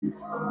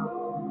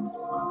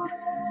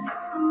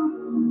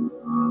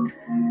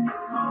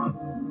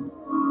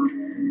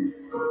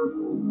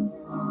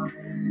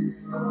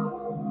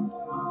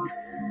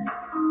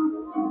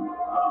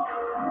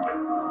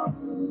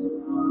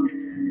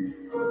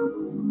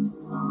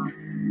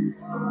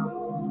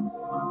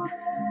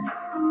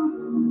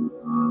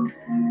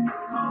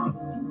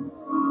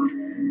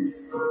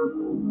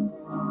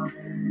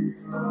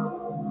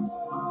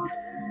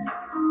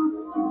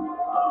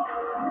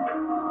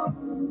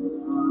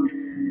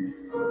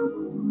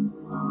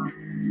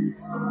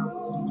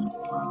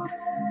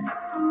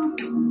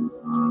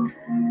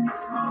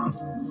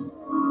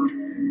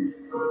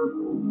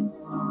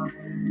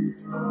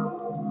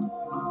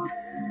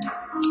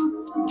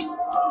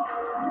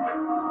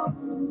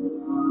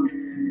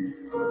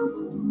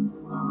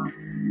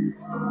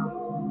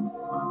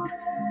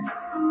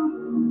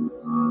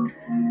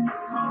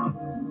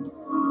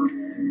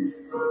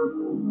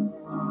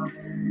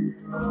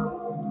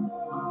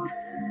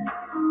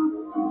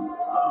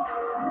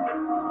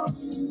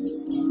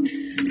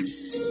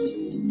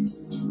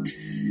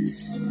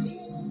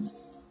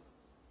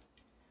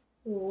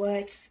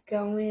What's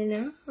going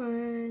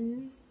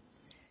on?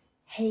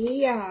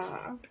 Hey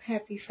y'all,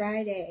 happy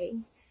Friday.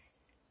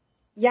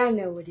 Y'all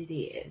know what it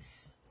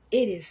is.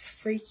 It is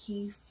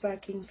Freaky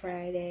fucking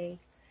Friday.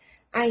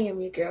 I am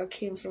your girl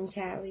Kim from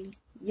Cali.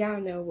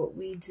 Y'all know what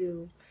we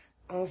do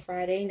on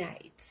Friday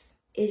nights.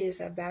 It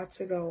is about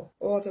to go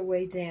all the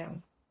way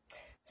down.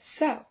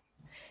 So,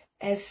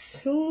 as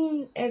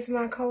soon as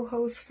my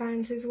co-host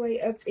finds his way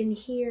up in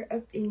here,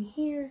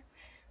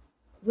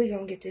 we're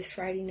gonna get this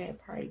Friday night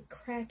party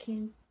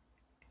cracking.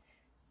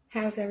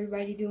 How's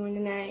everybody doing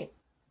tonight?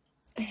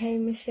 Hey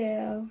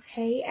Michelle.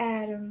 Hey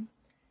Adam.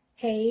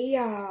 Hey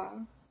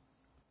y'all.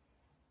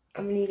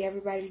 I'm gonna need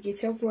everybody to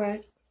get your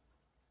blunt.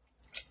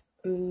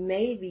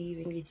 Maybe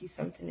even get you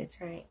something to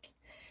drink.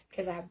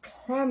 Because I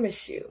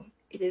promise you,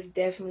 it is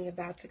definitely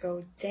about to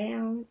go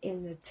down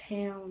in the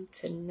town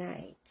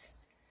tonight.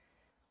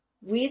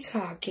 We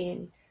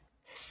talking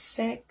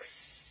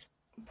sex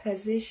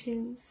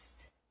positions.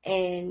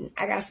 And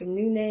I got some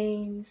new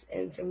names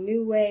and some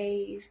new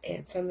ways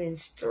and some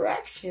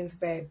instructions,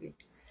 baby.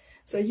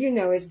 So you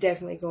know it's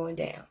definitely going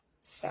down.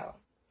 So,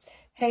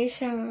 hey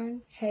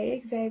Sean.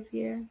 Hey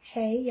Xavier.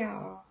 Hey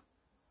y'all.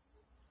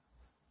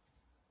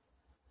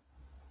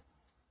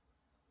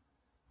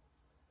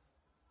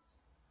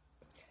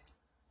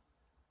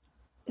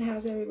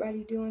 How's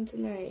everybody doing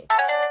tonight?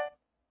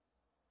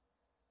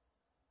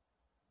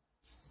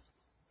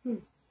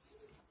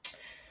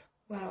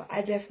 Well,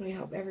 I definitely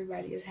hope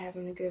everybody is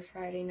having a good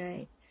Friday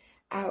night.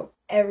 I hope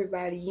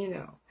everybody,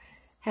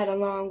 had a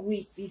long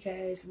week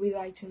because we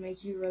like to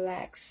make you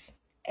relax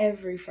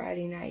every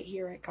Friday night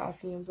here at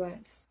Coffee and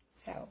Blunts.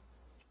 So,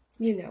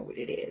 you know what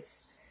it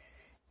is.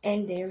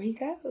 And there he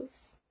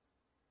goes.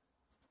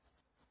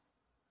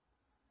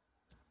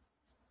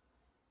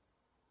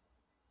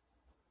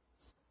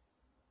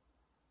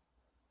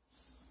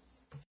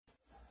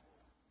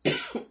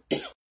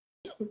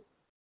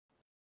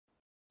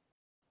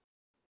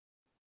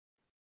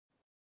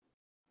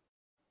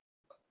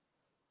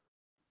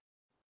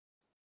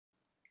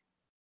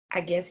 I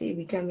guess he'll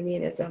be coming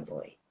in at some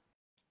point.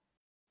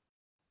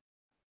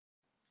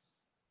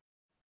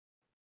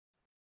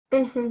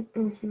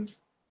 Mm-hmm.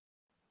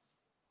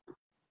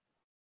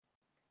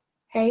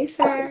 Hey,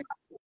 sir.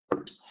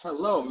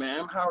 Hello,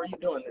 ma'am. How are you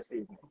doing this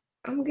evening?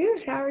 I'm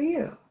good. How are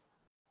you?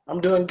 I'm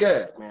doing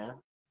good, man.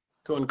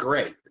 Doing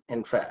great,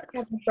 in fact.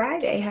 Happy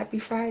Friday. Happy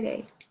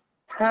Friday.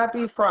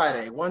 Happy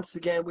Friday. Once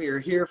again, we are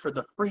here for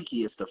the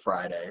freakiest of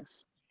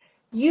Fridays.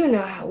 You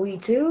know how we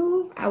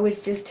do. I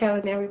was just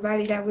telling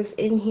everybody that was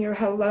in here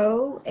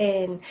hello,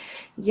 and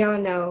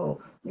y'all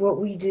know what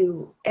we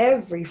do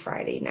every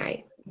Friday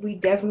night. We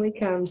definitely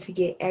come to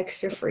get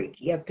extra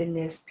freaky up in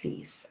this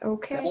piece,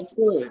 okay?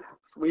 Absolutely.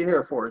 That's what we're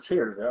here for.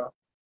 Cheers, yo.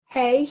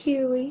 Hey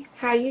Huey,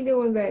 how you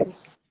doing, baby?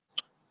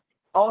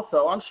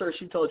 Also, I'm sure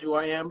she told you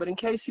I am, but in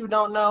case you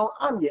don't know,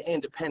 I'm your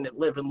independent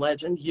living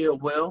legend, Yill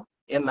Will,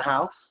 in the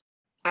house.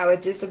 I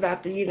was just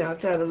about to,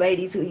 tell the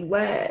ladies who he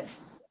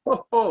was.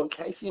 In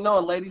case you know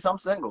it, ladies, I'm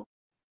single.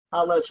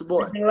 I'll let your The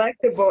boy.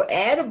 delectable,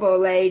 edible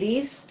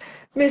ladies,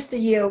 Mr.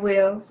 Yill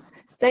Will.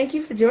 Thank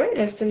you for joining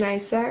us tonight,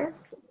 sir.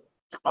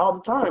 All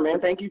the time, man.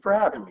 Thank you for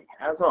having me,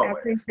 as I always.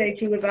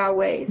 appreciate you as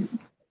always.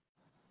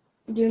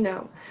 you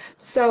know.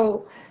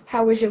 So,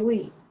 how was your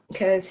week?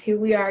 Because here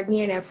we are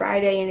again at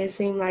Friday, and it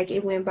seemed like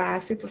it went by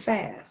super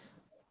fast.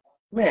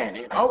 Man,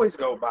 it always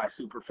go by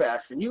super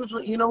fast. And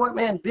usually, you know what,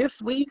 man?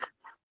 This week,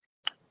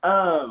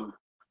 um,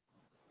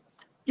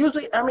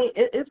 usually, I mean,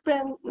 it's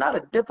been not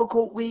a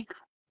difficult week,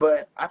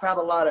 but I've had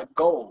a lot of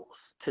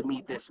goals to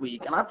meet this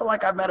week, and I feel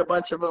like I've met a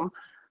bunch of them.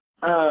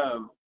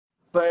 Um,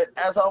 but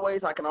as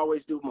always, I can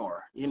always do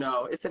more. You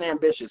know, it's an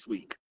ambitious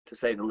week, to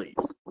say the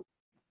least.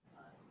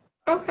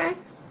 Okay.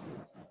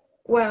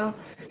 Well,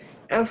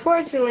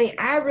 unfortunately,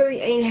 I really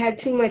ain't had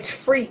too much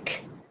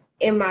freak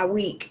in my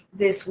week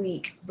this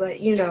week, but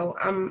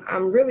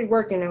I'm really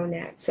working on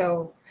that.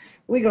 So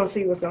we're gonna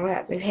see what's gonna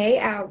happen. Hey,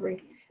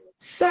 Aubrey.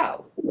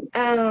 So,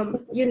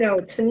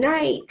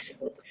 tonight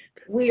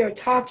we are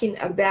talking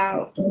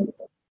about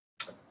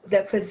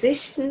the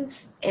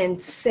positions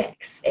and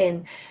sex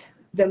and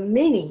the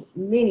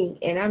many,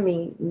 and I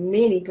mean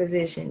many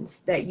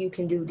positions that you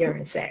can do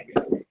during sex.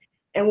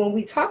 And when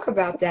we talk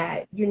about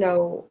that,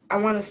 I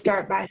want to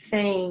start by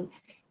saying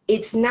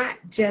it's not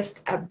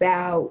just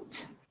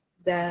about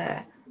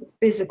the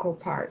physical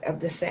part of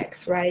the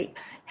sex, right?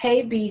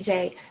 Hey,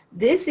 BJ,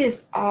 this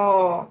is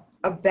all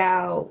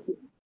about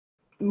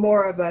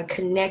more of a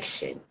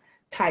connection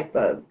type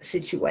of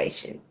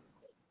situation.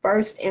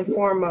 First and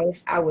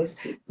foremost, I was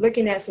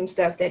looking at some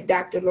stuff that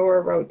Dr.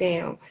 Laura wrote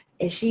down,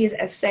 and she is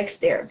a sex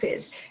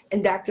therapist.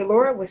 And Dr.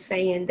 Laura was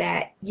saying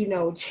that,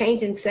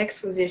 changing sex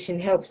position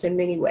helps in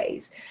many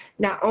ways.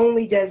 Not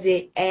only does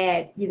it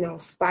add,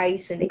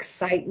 spice and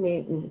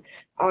excitement and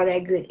all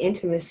that good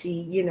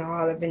intimacy,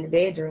 all up in the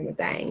bedroom and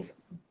things,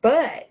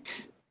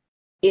 but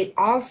it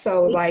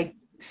also, like,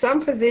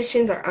 some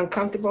positions are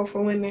uncomfortable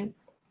for women,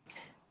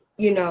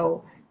 you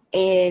know,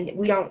 and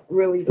we don't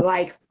really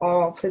like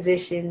all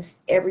positions.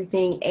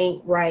 Everything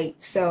ain't right.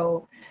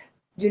 So,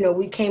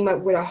 we came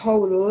up with a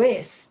whole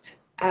list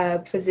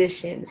of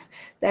positions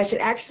that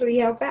should actually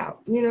help out.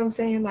 You know what I'm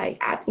saying?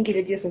 Like, I think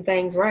it'll get some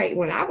things right.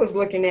 When I was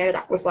looking at it,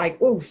 I was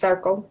like, ooh,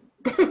 circle,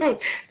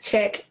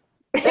 check.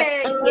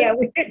 Yeah.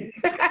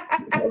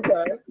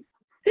 Okay.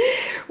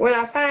 When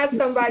I find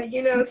somebody,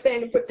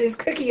 to put this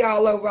cookie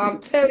all over, I'm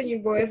telling you,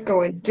 boy, it's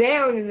going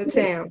down in the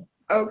town.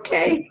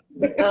 Okay.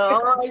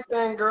 All right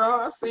then,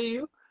 girl. I see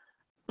you.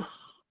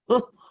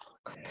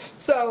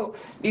 So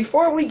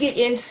before we get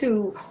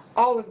into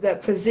all of the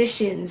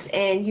positions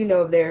and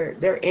their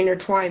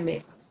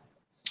intertwinement,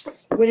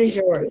 what is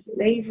your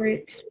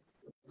favorite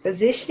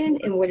position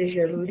and what is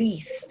your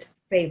least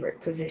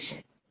favorite position?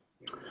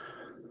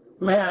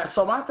 Man,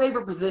 so my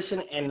favorite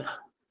position, and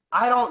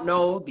I don't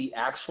know the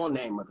actual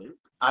name of it.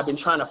 I've been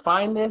trying to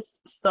find this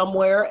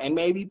somewhere, and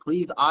maybe,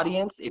 please,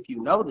 audience, if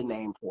you know the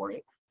name for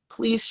it,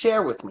 please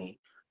share with me.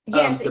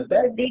 Yes, The and give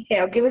best. us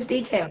detail. Give us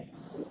detail.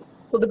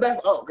 So the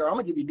best. Oh, girl, I'm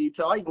gonna give you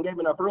detail. I even gave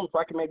enough room so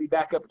I can maybe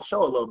back up and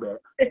show a little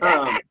bit.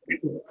 Um,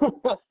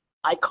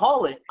 I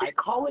call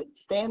it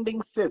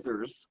standing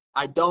scissors.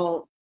 I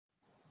don't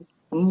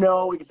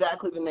know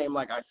exactly the name,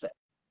 like I said.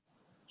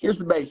 Here's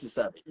the basis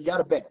of it. You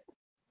got a bed.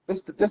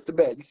 This the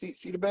bed. You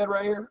see the bed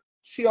right here?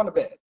 She on the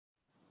bed.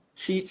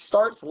 She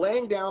starts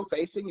laying down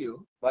facing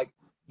you, like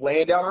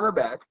laying down on her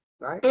back,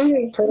 right?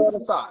 Mhm. Turn on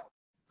the side.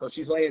 So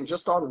she's laying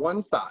just on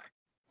one side,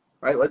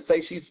 right? Let's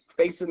say she's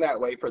facing that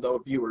way for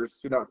those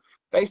viewers,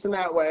 facing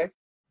that way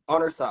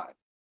on her side.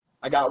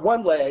 I got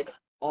one leg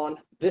on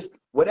this,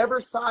 whatever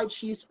side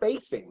she's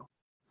facing,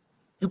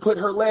 you put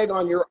her leg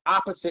on your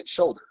opposite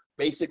shoulder,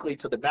 basically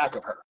to the back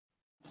of her,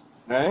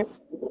 right?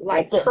 Like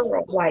Like this.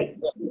 pearl, like,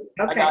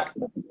 I okay. got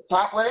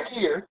top leg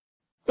here,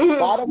 Mhm.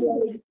 bottom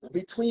leg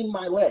between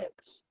my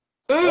legs,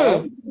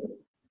 right? Mm.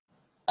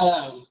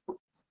 Um,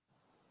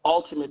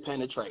 ultimate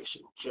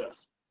penetration,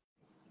 just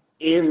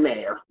in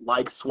there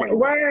like Say swimwear.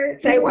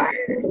 word, say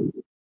word.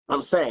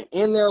 I'm saying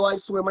in there like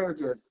swimwear,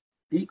 just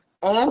deep.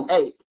 And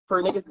hey,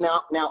 for niggas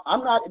now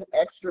I'm not an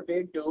extra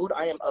big dude.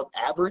 I am of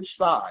average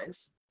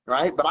size,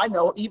 right? But I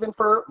know even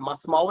for my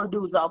smaller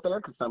dudes out there,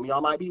 because some of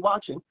y'all might be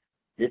watching,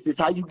 this is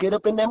how you get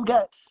up in them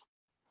guts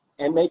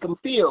and make them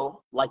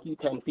feel like you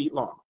 10 feet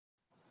long.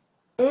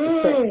 The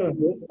same. Mm.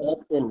 Get up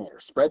in there.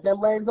 Spread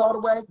them legs all the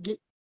way. Get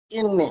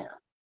in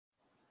there.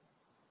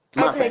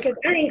 My Okay, because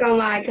favorite. I ain't gonna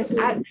lie, because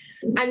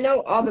I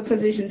know all the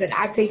positions that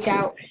I picked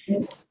out.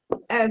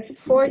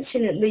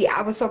 Unfortunately,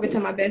 I was talking to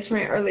my best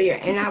friend earlier,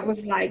 and I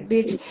was like,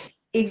 "Bitch,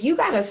 if you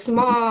got a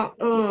small,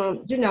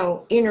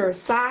 inner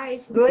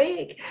size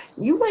leg,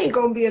 you ain't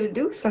gonna be able to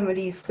do some of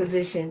these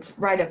positions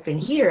right up in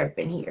here, up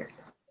in here."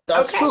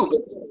 That's Okay. true.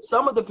 But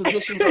some of the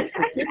positions are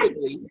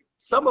specifically,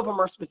 some of them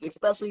are specific,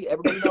 especially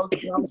everybody knows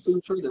the Kama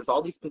Sutra. There's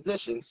all these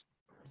positions.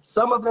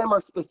 Some of them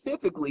are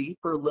specifically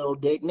for little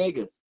dick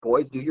niggas.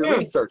 Boys, do your Hmm.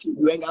 research.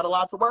 You ain't got a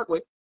lot to work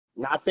with.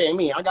 Not saying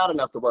me, I got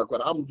enough to work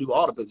with. I'm gonna do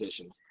all the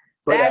positions.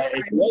 But That's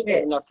if how you you ain't got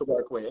fit. enough to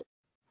work with,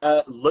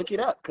 look it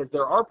up because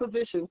there are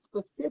positions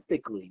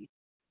specifically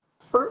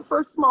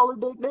for smaller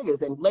dick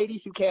niggas. And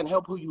ladies, you can't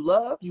help who you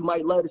love. You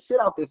might love the shit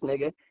out this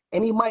nigga,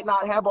 and he might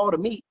not have all the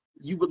meat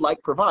you would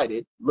like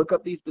provided. Look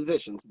up these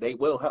positions. They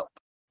will help.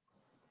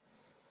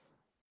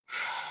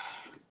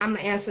 I'm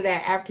gonna answer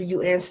that after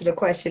you answer the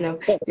question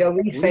of your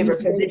least favorite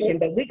Least position,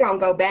 but we're gonna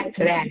go back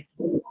to that. favorite.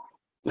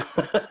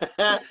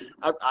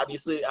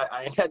 Obviously,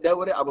 I ain't had that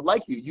with it. I would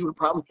like you. You would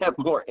probably have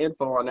more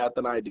info on that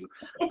than I do.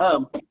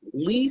 Um,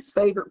 least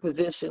favorite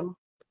position.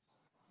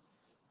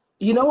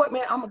 You know what,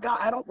 man? I'm a guy.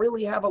 I don't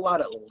really have a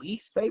lot of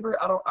least favorite.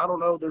 I don't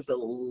know. There's a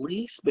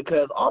least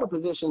because all the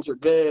positions are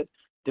good,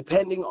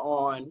 depending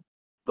on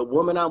the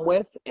woman I'm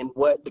with and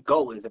what the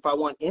goal is. If I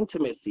want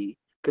intimacy,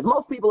 because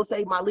most people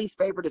say my least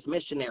favorite is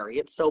missionary.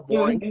 It's so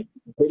boring. Mhm.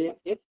 But if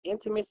it's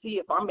intimacy,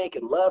 if I'm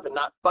making love and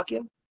not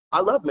fucking, I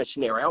love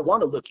missionary. I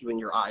want to look you in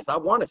your eyes. I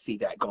want to see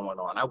that going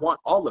on. I want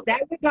all of that.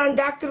 That was on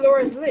Dr.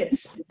 Laura's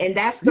list, and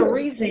that's the Yeah.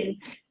 reason.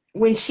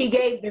 when she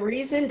gave the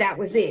reason, that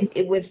was it.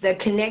 It was the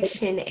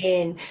connection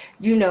and,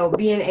 you know,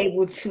 being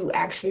able to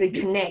actually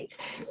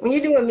connect. When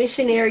you do a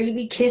missionary, you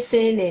be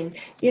kissing and,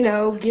 you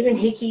know, giving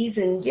hickeys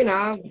and, you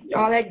know,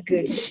 all that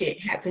good shit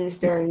happens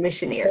during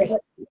missionary.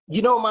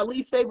 You know what my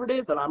least favorite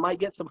is, and I might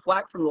get some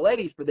flack from the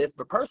ladies for this,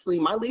 but personally,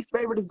 my least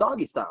favorite is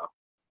doggy style.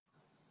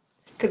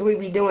 Because we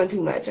be doing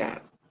too much, huh?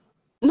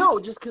 No,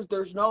 just because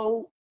there's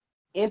no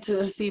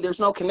intimacy, there's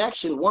no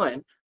connection,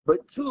 one.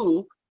 But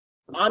two,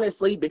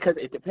 honestly, because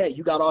it depends.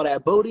 You got all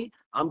that booty.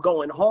 I'm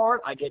going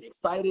hard. I get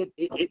excited.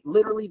 It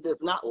literally does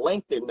not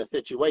lengthen the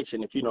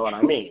situation, if you know what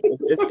I mean.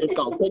 It's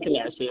going to quicken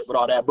that shit with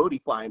all that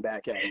booty flying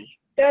back at me.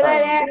 Throw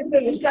that ass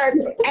in the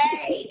circle.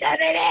 Hey, throw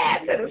that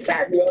ass in the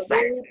circle.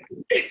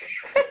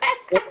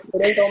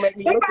 It ain't gonna make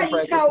me look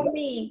Somebody impressive. told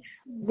me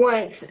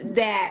once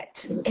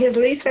that his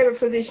least favorite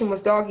position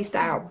was doggy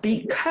style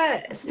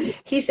because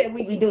he said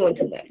we be doing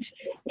too much.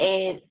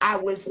 And I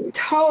was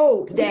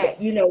told that,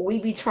 you know, we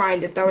be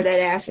trying to throw that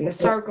ass in a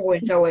circle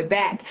and throw it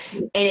back.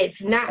 And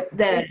it's not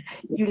the,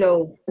 you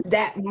know,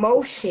 that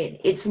motion.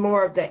 It's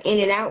more of the in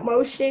and out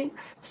motion.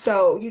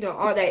 So, you know,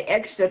 all that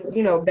extra,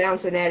 you know,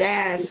 bouncing that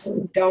ass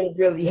don't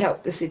really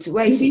help the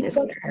situation.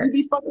 You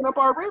be fucking up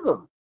our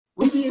rhythm.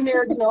 We be in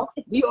there, you know,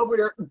 be over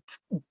there,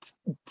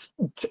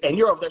 and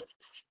you're over there.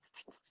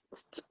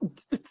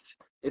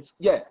 It's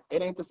it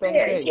ain't the same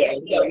thing.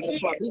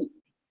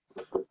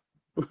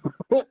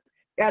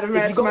 Gotta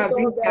match my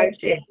beat type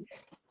shit.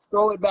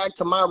 Throw it back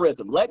to my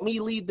rhythm. Let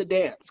me lead the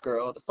dance,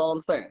 girl. That's all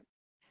I'm saying.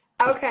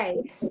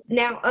 Okay,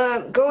 now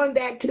going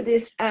back to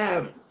this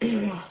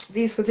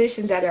these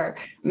positions that are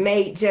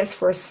made just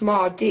for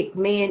small dick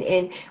men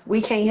and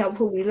we can't help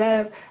who we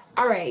love.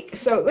 All right,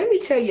 so let me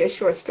tell you a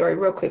short story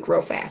real quick,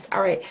 real fast.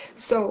 All right,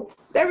 so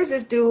there was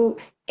this dude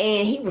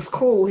and he was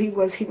cool. He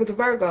was a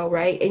Virgo,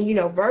 right? And you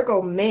know,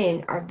 Virgo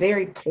men are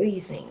very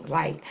pleasing.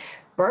 Like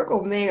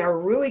Virgo men are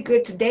really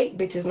good to date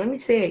bitches. Let me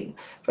tell you,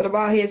 for the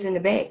bald heads in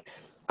the back.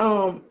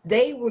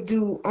 They will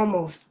do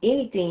almost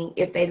anything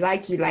if they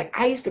like you. Like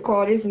I used to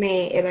call this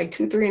man at like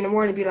 2, 3 in the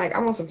morning and be like, I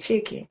want some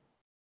chicken.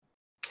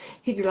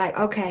 He'd be like,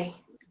 okay.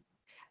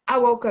 I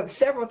woke up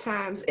several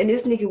times and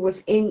this nigga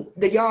was in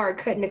the yard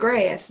cutting the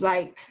grass.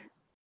 Like,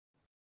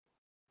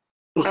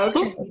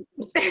 okay.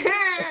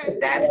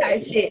 That's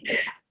how shit.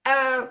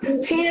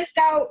 Penis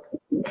out.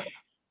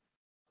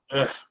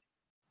 All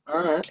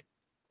right.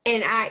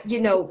 And I,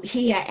 you know,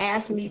 he had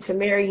asked me to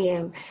marry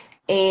him.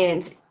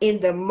 And in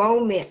the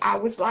moment, I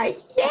was like,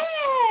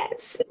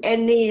 yes.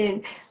 And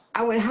then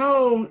I went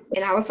home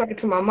and I was talking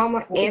to my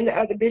mama and the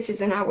other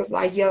bitches. And I was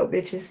like, yo,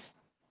 bitches,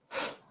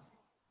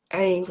 I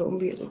ain't going to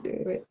be able to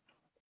do it.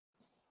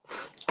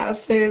 I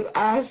says,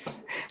 I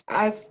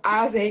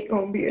ain't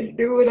going to be able to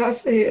do it. I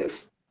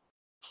says,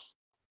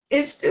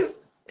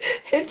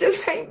 it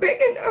just ain't big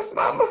enough,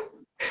 mama.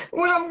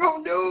 What I'm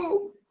going to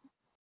do?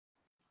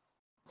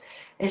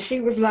 And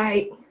she was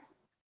like,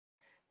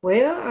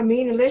 well, I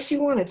mean, unless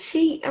you want to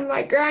cheat. I'm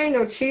like, girl, I ain't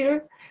no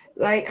cheater.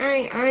 Like,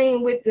 I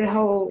ain't with the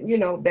whole, you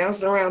know,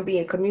 bouncing around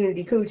being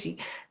community coochie.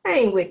 I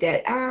ain't with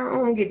that. I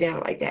don't get down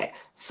like that.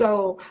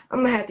 So I'm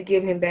gonna have to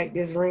give him back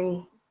this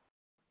ring.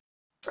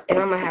 And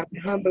I'm gonna have to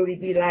humbly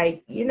be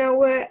like, you know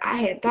what? I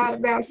had thought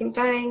about some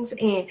things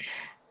and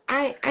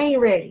I ain't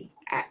ready.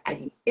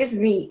 It's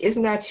me. It's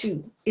not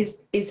you.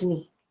 It's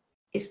me.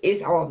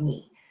 It's all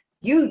me.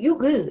 You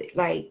good.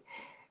 Like,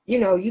 you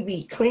know, you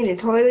be cleaning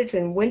toilets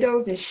and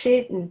windows and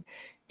shit and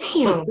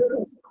damn.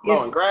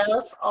 Mowing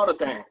grass, all the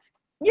things.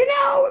 You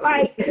know,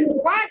 like,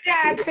 why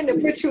God couldn't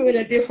have put you in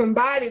a different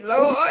body,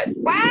 Lord?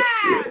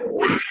 Why?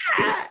 Why?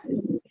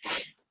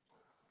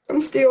 I'm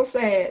still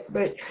sad,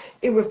 but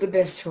it was the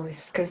best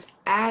choice because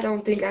I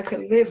don't think I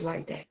could live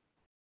like that.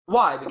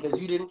 Why? Because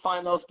you didn't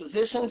find those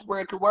positions where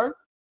it could work?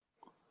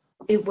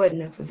 It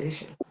wasn't a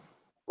position.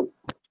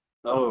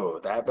 Oh,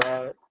 that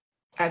bad?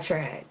 I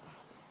tried.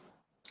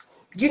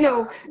 You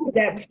know,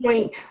 that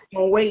point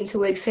on Waiting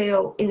to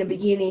Exhale in the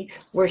beginning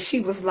where she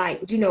was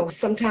like, you know,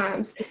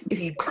 sometimes if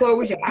you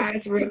close your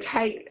eyes real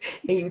tight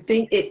and you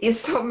think it is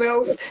something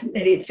else,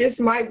 that it just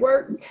might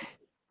work,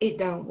 it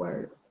don't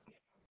work.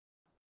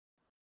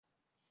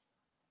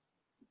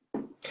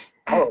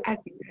 I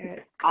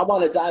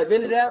want to dive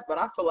into that, but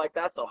I feel like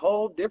that's a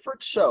whole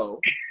different show.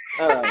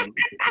 I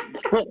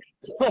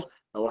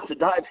want to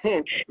dive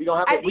in.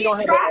 I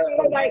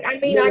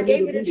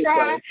gave it a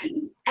try.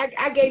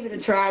 I gave it a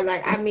try.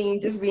 Like, I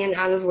mean, just being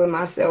honest with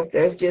myself,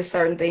 there's just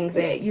certain things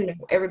that, you know,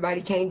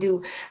 everybody can't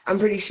do. I'm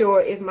pretty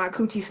sure if my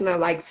coochie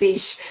smelled like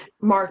Fish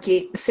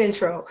Market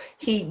Central,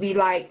 he'd be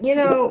like, you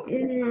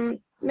know,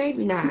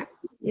 maybe not.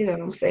 You know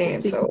what I'm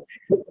saying? So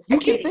you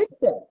can fix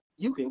that.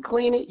 You can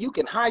clean it. You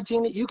can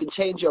hygiene it. You can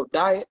change your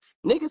diet.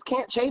 Niggas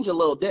can't change a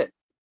little dick.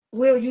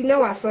 Will, you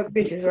know I fuck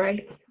bitches,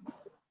 right?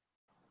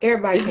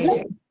 Everybody can't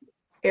change.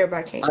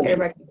 Everybody can't.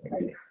 Everybody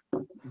can't.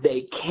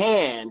 They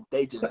can.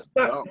 They just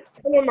don't.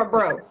 Some of them are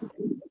broke.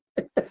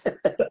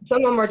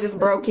 Some of them are just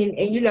broken,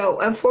 and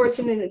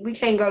unfortunately, we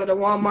can't go to the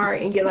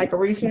Walmart and get like a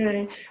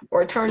refund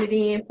or turn it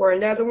in for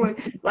another one.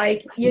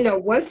 Like,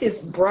 once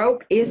it's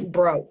broke, it's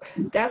broke.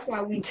 That's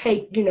why we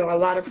take, a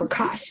lot of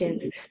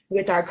precautions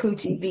with our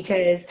coochie,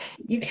 because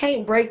you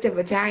can't break the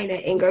vagina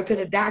and go to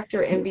the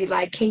doctor and be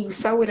like, can you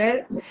sew it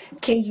up?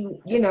 Can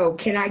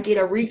can I get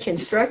a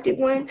reconstructed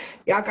one?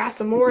 Y'all got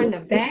some more in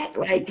the back?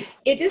 Like,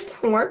 it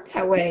just don't work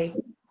that way.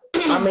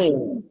 I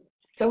mean,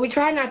 So we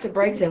try not to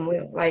break them.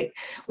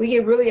 We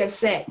get really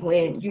upset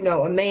when,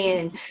 a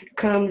man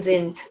comes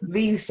and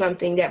leaves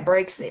something that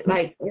breaks it.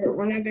 Like,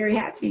 we're not very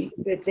happy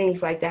with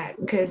things like that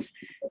because,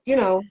 you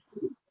know,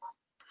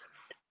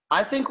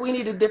 I think we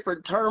need a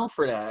different term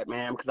for that,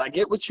 man, because I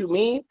get what you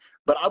mean,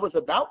 but I was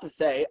about to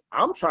say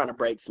I'm trying to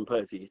break some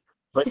pussies,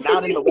 but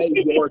not in the way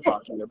you're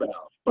talking about.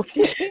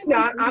 no,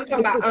 I'm talking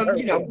about,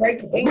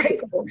 breakable.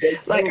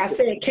 Like I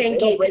said, can't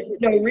get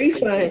no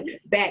refund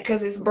back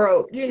because it's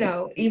broke.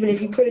 Even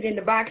if you put it in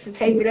the box and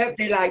tape it up,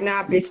 they're like,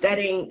 nah, bitch, that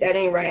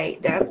ain't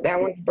right. That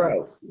one's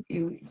broke.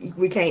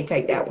 We can't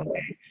take that one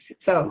back.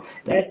 So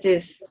that's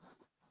just,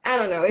 I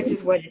don't know. It's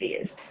just what it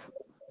is.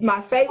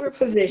 My favorite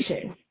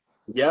position.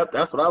 Yep,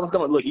 that's what I was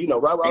going. Look, right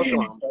where I was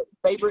going.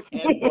 Favorite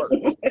and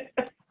worst.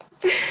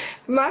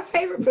 My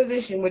favorite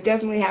position would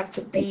definitely have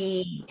to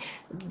be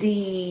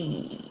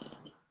the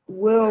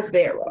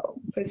wheelbarrow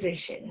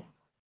position.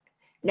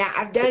 Now,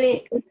 I've done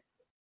it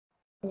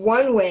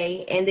one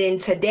way, and then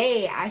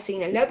today I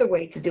seen another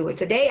way to do it.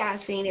 Today I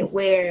seen it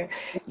where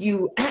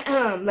you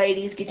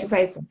ladies, get your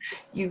paper,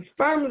 you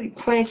firmly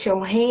plant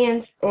your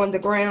hands on the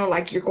ground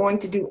like you're going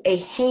to do a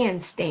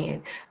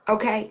handstand.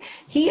 Okay,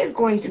 he is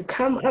going to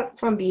come up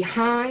from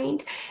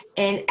behind,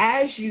 and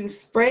as you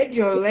spread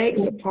your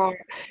legs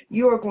apart,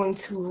 you are going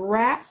to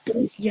wrap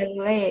your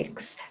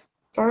legs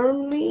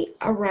firmly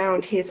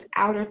around his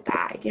outer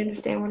thigh. You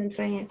understand what I'm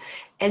saying?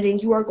 And then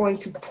you are going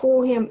to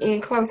pull him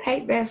in close.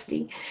 Hey,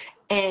 bestie.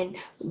 And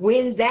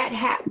when that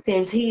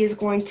happens, he is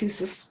going to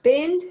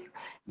suspend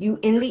you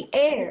in the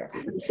air.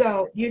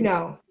 So,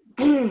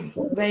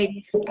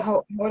 ladies,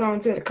 hold on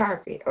to the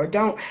carpet, or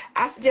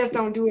I suggest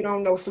don't do it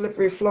on no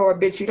slippery floor,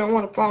 bitch. You don't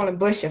want to fall and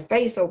bust your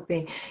face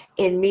open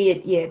in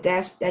mid. Yeah,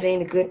 that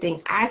ain't a good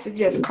thing. I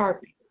suggest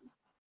carpet.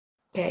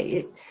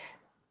 Okay,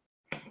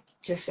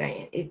 just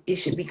saying, it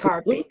should be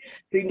carpet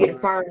so you can get a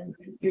firm,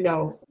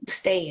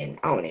 stand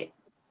on it.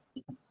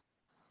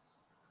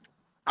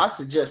 I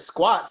suggest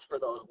squats for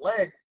those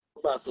leg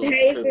muscles.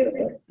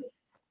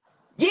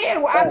 Yeah,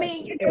 well, I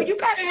mean, you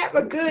gotta have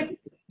a good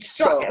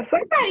structure.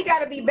 Somebody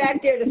gotta be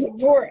back there to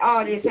support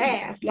all this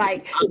ass.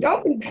 Like,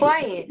 don't be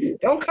playing.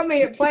 Don't come in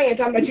here playing,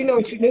 talking about you know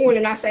what you're doing,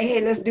 and I say,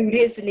 hey, let's do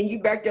this, and then you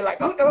back there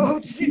like,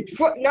 oh shit,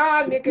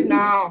 nah, nigga,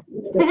 nah.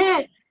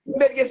 You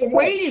better get some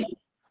Wheaties.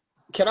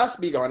 Can I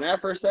speak on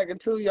that for a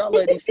second too? Y'all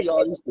ladies see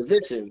all these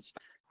positions,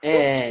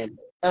 and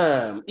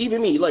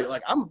even me,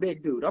 like I'm a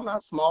big dude. I'm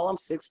not small. I'm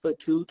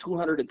 6'2",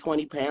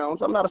 220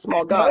 pounds. I'm not a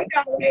small guy.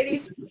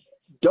 Ladies.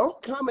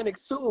 Don't come and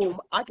assume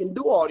I can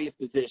do all these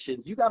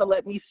positions. You got to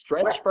let me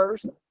stretch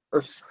first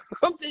or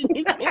something.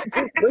 You can't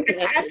just bring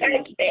it. I'm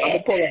gonna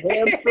pull a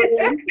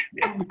hamstring.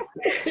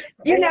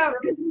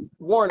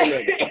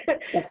 Warning.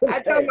 I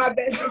told my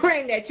best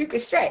friend that you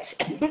could stretch,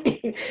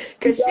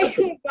 because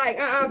she was like,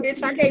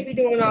 bitch, I can't be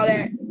doing all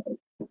that.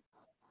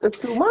 That's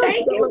too much.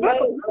 Thank you,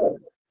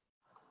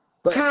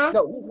 but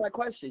no, here's my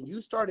question.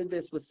 You started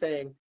this with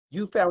saying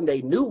you found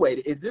a new way.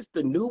 Is this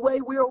the new way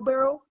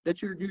wheelbarrow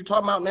that you're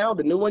talking about now?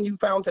 The new one you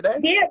found today?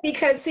 Yeah,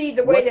 because see,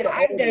 the way that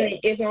I've done it,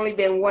 it's only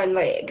been one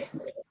leg.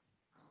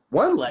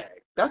 One leg?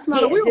 That's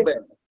not a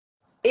wheelbarrow.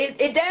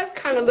 It does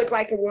kind of look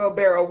like a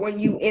wheelbarrow when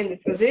you in the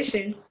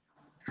position.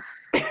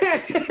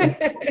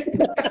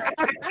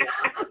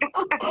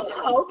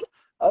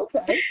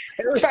 Okay.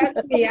 Trust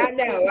me, I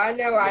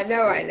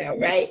know,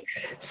 right?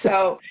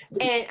 So,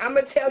 and I'm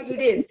gonna tell you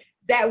this.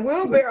 That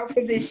wheelbarrow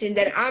position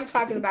that I'm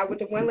talking about with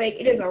the one leg,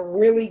 it is a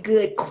really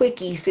good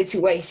quickie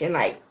situation.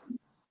 Like,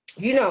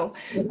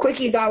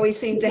 quickies always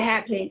seem to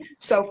happen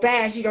so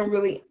fast, you don't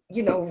really,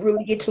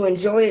 really get to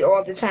enjoy it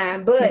all the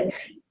time. But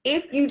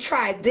if you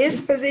try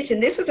this position,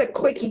 this is a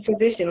quickie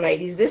position,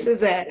 ladies. This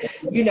is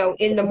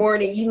in the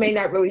morning, you may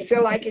not really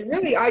feel like it.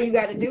 Really, all you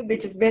got to do,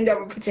 bitch, is bend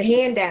over, put your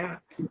hand down.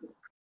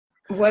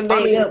 One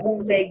leg up,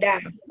 one leg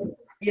down,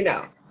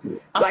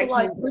 I feel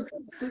like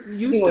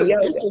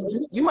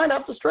you might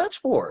have to stretch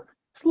for it.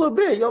 It's a little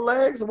bit. Your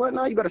legs and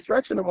whatnot, you got to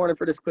stretch in the morning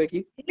for this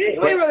quickie. We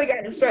really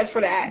got to stretch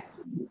for that.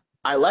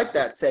 I like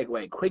that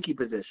segue, quickie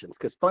positions,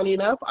 because funny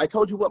enough, I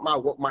told you what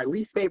my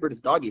least favorite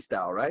is doggy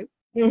style, right?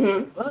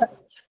 Mm-hmm. But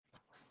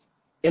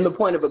in the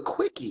point of a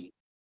quickie,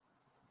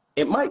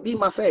 it might be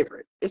my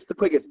favorite. It's the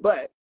quickest,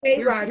 but I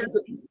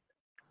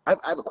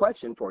have a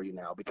question for you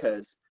now,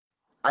 because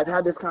I've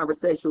had this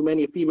conversation with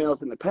many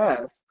females in the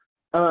past.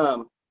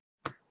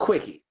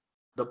 Quickie,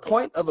 the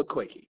point of a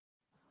quickie,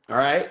 all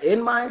right?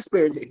 In my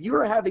experience, if you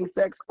are having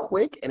sex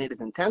quick and it is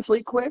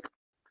intentionally quick,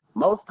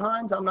 most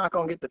times I'm not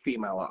going to get the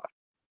female off.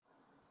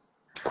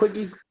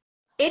 Quickies.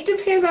 It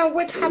depends on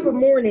what type of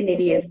morning it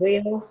is,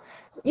 Will.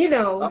 You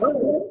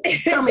know,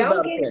 Tell me don't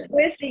about get it it then.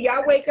 twisted.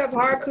 Y'all wake up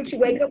hard, coochie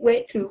wake up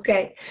wet too,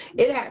 okay?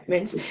 It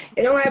happens.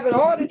 It don't happen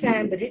all the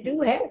time, but it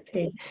do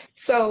happen.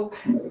 So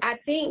I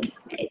think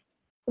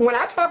when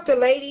I talk to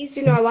ladies,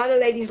 you know, a lot of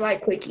ladies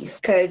like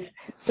quickies because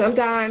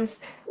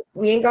sometimes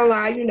we ain't gonna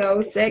lie, you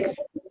know, sex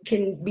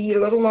can be a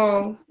little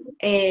long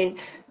and,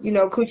 you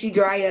know, coochie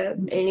dry up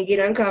and it get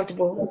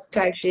uncomfortable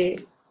type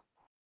shit.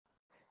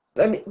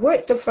 I mean,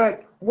 what the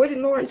fuck? What did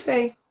Lauren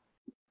say?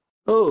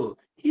 Oh,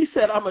 he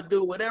said I'm gonna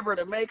do whatever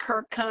to make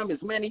her come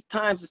as many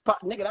times as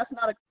possible. Nigga, that's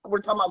not a. We're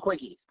talking about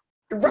quickies.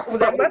 Right, well,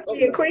 that must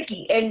be a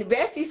quickie. And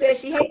Bestie says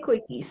she hate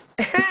quickies.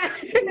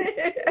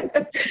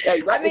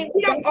 Hey, I mean,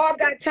 we don't all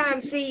got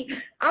time. See,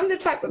 I'm the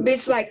type of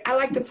bitch like I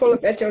like to pull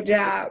up at your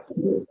job,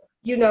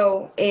 you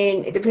know,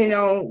 and depending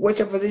on what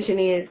your position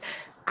is,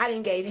 I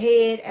didn't gave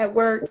head at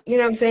work, you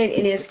know what I'm saying,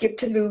 and then skip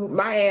to do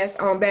my ass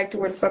on back to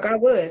where the fuck I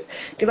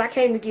was, because I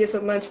came to get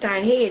some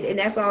lunchtime head, and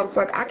that's all the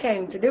fuck I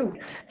came to do.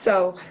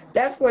 So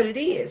that's what it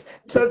is.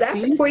 So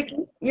that's a see,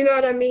 quickie, you know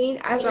what I mean?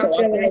 As I so I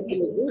feel feel like like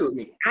you agree with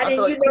me. I I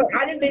feel didn't, you like know,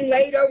 I didn't been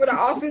laid over the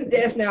office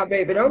desk now,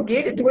 baby. Don't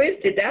get it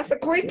twisted. That's a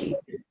quickie.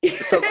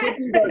 so.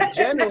 Quickies are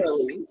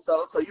generally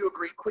so. You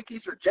agree?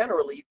 Quickies are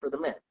generally for the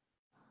men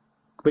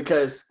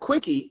because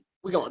quickie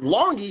we going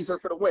longies are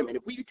for the women.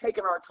 If we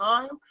taking our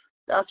time,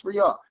 that's for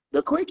y'all.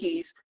 The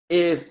quickies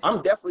is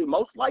I'm definitely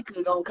most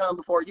likely gonna come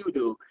before you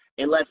do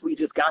unless we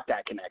just got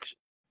that connection.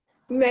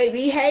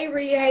 Maybe. Hey,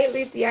 Rhea. Hey,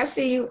 Lizzie. I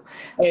see you.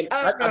 And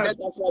I Um, bet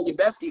that's why your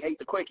bestie hate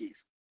the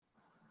quickies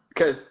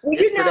because Well,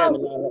 it's you for them.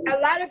 know, a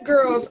lot of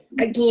girls,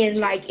 again,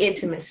 like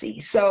intimacy.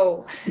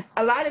 So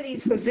a lot of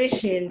these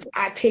positions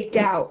I picked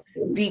out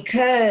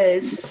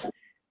because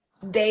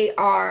they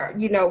are,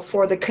 you know,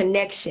 for the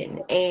connection.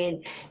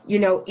 And, you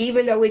know,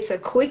 even though it's a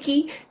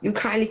quickie, you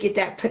kind of get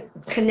that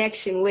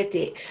connection with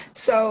it.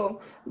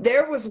 So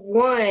there was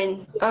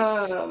one,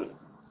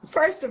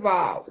 first of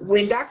all,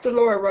 when Dr.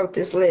 Laura wrote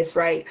this list,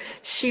 right,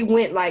 she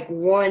went like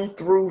 1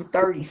 through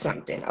 30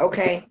 something,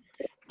 okay?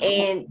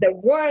 And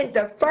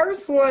the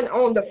first one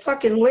on the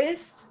fucking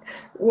list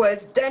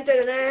was dun,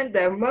 dun, dun, dun,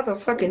 the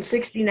motherfucking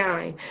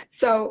 69.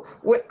 So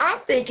what I'm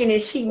thinking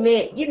is she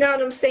meant, you know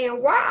what I'm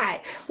saying?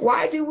 Why?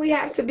 Why do we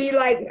have to be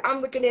like,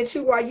 I'm looking at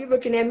you while you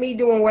looking at me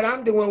doing what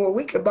I'm doing when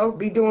we could both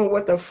be doing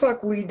what the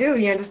fuck we do,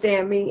 you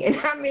understand me? And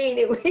I mean,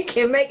 if we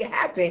can make it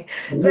happen,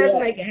 let's Yeah.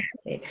 make it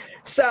happen.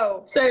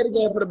 So, Say it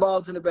again for the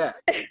balls in the back.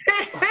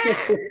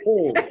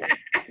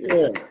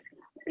 Yeah.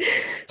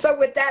 so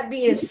with that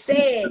being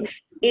said,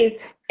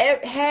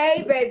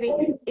 hey baby,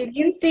 if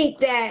you think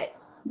that,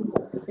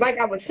 like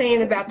I was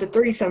saying about the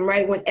threesome,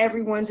 right? When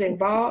everyone's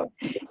involved,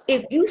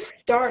 if you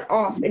start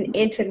off an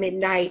intimate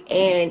night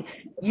and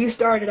you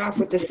started off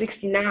with the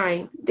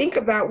 69, think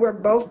about we're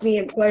both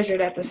being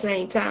pleasured at the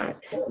same time.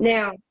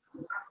 Now,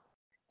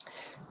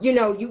 you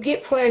know, you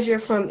get pleasure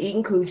from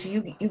eating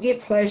coochie, you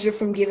get pleasure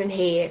from giving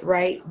head,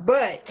 right?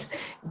 But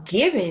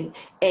giving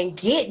and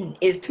getting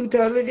is two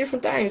totally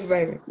different things,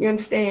 baby. You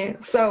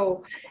understand?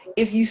 So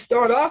if you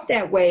start off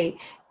that way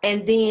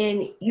and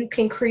then you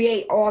can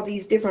create all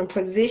these different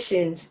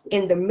positions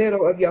in the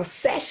middle of your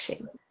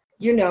session,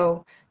 you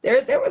know,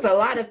 there was a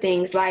lot of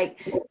things. Like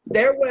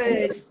there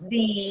was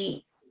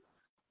the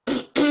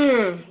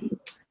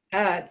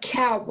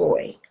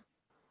cowboy.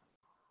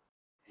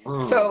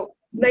 Mm. So,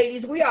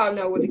 ladies, we all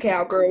know what the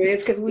cowgirl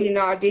is because we done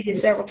all did it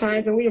several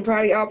times and we done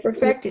probably all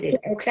perfected it,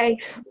 okay?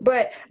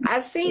 But I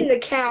seen the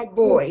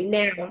cowboy.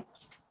 Now,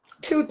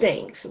 two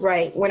things,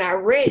 right? When I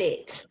read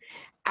it,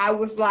 I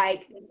was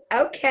like,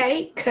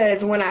 okay,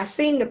 because when I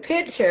seen the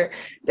picture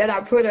that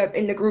I put up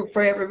in the group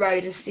for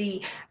everybody to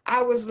see,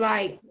 I was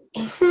like,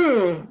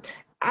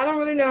 I don't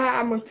really know how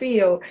I'm gonna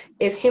feel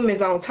if him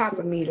is on top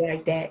of me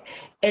like that.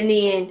 And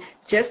then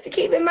just to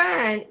keep in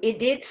mind, it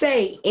did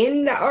say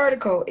in the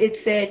article, it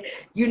said,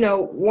 you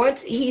know,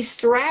 once he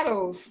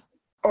straddles,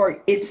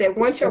 or it said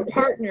once your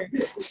partner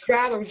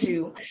straddles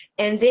you,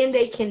 and then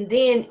they can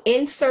then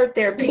insert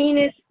their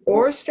penis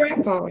or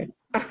strap on.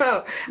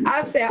 Oh,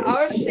 I said,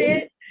 oh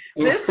shit,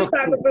 this is the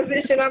type of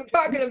position I'm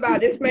talking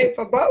about. It's made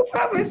for both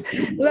of us.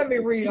 Let me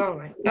read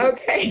on.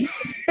 Okay.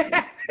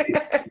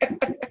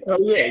 Oh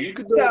yeah, you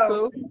could do it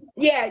So too.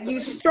 yeah, you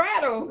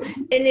straddle,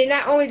 and then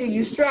not only do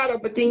you straddle,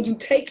 but then you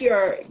take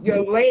your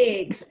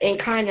legs and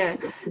kind of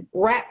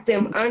wrap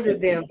them under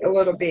them a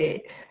little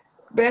bit.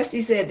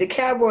 Bestie said the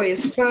cowboy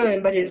is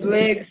fun, but his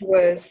legs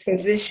was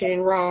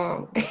positioned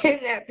wrong in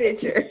that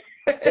picture.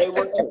 They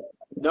were.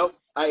 Nope,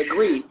 I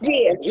agree.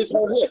 Yeah. And his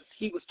whole hips,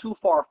 he was too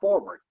far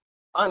forward.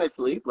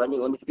 Honestly, let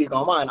me speak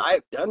on mine.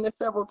 I've done this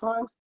several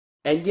times,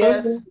 and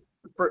yes,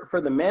 Mhm.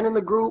 for the men in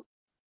the group,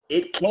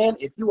 it can.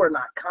 If you are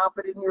not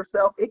confident in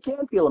yourself, it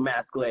can feel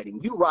emasculating.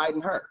 You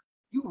riding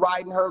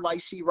her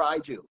like she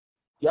rides you.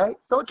 Yeah,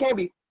 so it can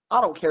be.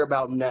 I don't care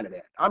about none of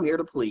that. I'm here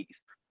to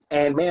please.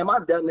 And ma'am,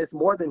 I've done this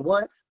more than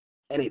once,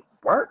 and it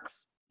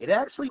works. It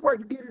actually works.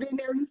 You get it in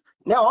there.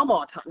 Now I'm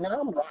on top. Now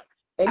I'm right.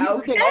 And here's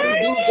the thing: all these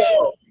dudes that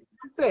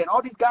Okay. been saying.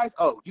 All these guys,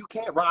 oh, you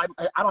can't ride.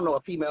 I don't know a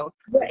female.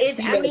 But it's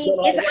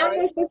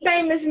almost the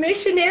same as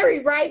missionary,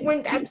 right?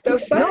 When the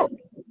fuck? No,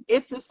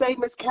 it's the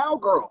same as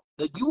cowgirl.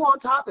 The you on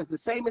top is the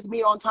same as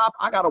me on top.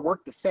 I gotta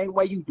work the same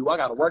way you do. I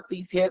gotta work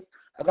these hips.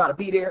 I gotta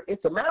be there.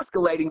 It's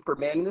emasculating for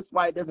men, and that's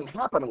why it doesn't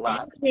happen a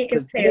lot.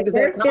 Niggas say,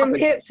 work them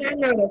hips. I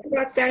know the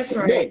fuck that's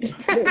right.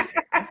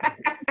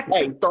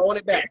 Hey, throwing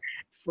it back.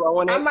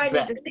 I might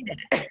need to see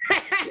that.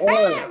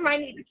 I might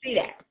need to see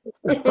that.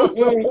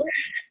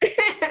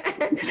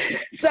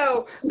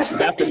 So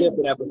that's a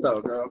different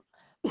episode, girl.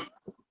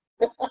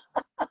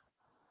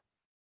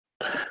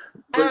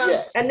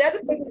 Yes. Another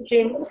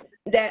position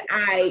that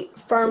I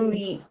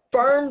firmly,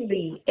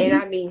 and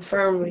I mean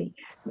firmly,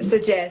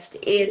 suggest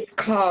is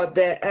called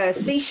the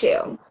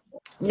seashell.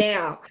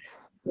 Now,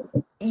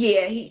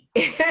 yeah,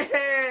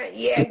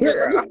 yeah,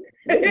 girl.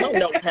 No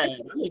notepad.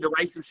 I need to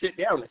write some shit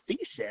down. The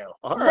seashell.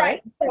 All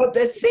right. So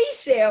the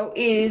seashell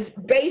is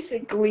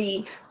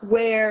basically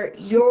where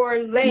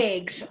your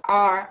legs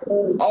are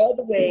all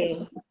the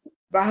way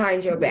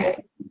behind your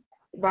back,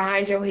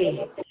 behind your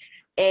head,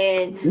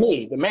 and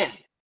me, the man.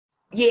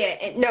 Yeah,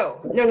 no,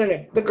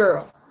 the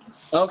girl.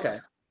 Okay.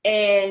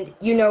 And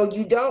you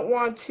don't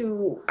want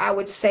to, I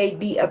would say,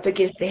 be up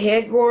against the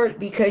headboard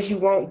because you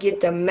won't get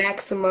the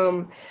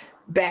maximum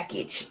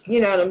backage. You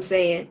know what I'm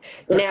saying?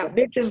 Now,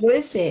 bitches,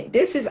 listen,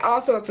 this is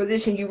also a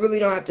position you really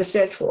don't have to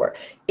stretch for.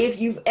 If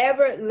you've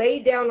ever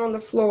laid down on the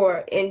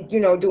floor and,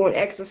 doing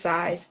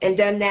exercise and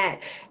done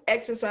that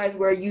exercise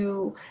where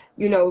you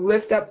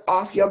lift up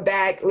off your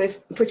back,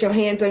 put your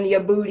hands under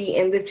your booty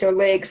and lift your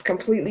legs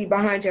completely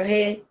behind your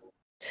head,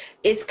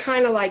 it's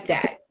kind of like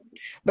that,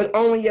 but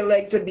only your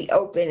legs will be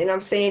open. And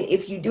I'm saying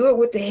if you do it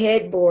with the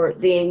headboard,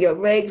 then your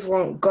legs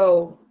won't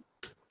go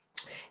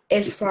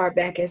as far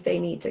back as they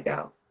need to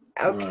go.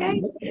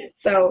 Okay.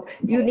 So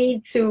you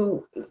need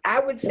to, I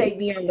would say,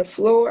 be on the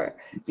floor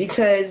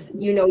because,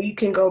 you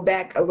can go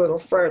back a little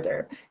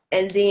further.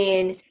 And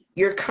then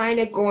you're kind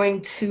of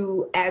going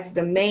to, as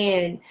the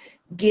man,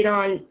 get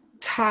on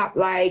top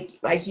like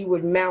you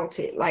would mount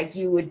it, like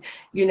you would,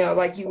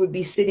 like you would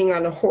be sitting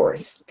on a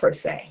horse, per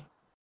se.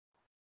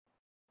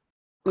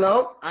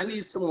 No, I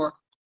need some more.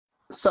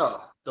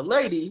 So the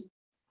lady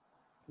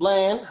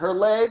laying, her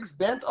legs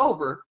bent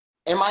over.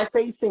 Am I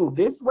facing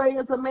this way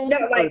as a man? No,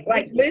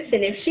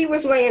 listen, if she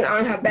was laying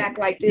on her back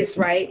like this,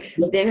 right,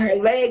 then her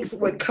legs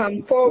would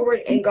come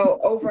forward and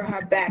go over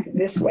her back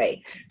this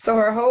way. So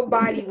her whole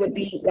body would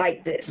be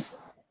like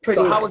this,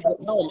 pretty much.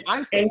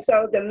 And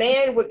so the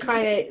man would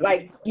kind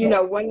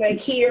of one leg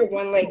here,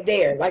 one leg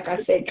there. Like I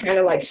said, kind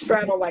of like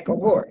straddle like a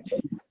horse.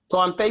 So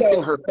I'm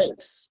facing her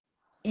face.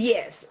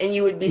 Yes, and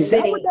you would be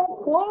sitting. Is that what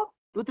that's called?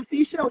 With the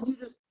seashell, you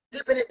just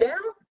dipping it down?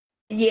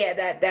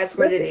 Yeah, that's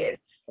what it is.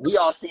 We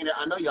all seen it.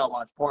 I know y'all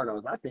watch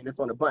pornos. I've seen this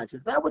one a bunch.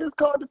 Is that what it's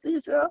called, the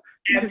seashell?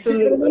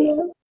 Absolutely.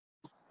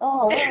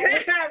 Oh,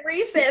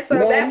 recess. So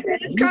that's what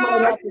it's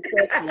called.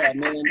 Yeah,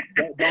 man.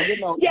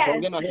 Don't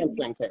get no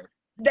hamstring tear.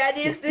 That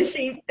is the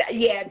sheep.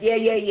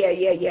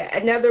 Yeah.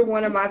 Another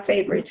one of my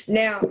favorites.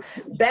 Now,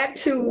 back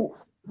to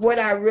what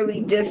I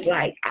really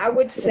dislike. I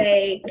would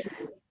say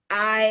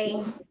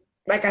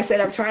like I said,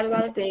 I've tried a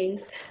lot of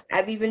things.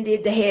 I've even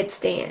did the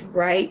headstand,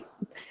 right?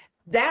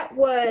 That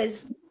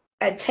was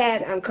a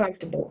tad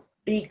uncomfortable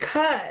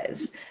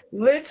because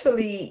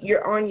literally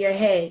you're on your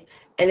head.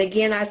 And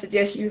again, I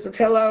suggest use a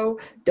pillow.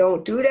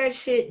 Don't do that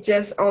shit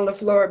just on the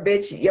floor,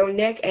 bitch. Your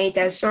neck ain't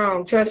that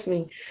strong. Trust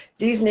me.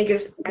 These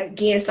niggas,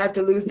 again, start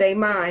to lose their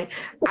mind.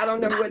 I don't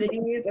know what it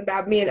is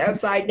about being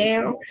upside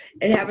down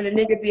and having a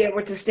nigga be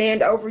able to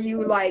stand over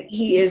you like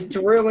he is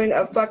drilling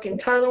a fucking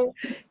tunnel.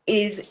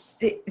 Is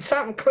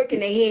something click in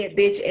their head,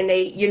 bitch. And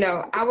they,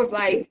 I was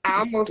like, I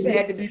almost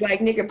had to be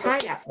like, nigga,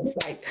 pineapples.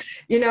 Like,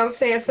 what I'm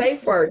saying?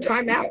 Safe word,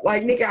 time out.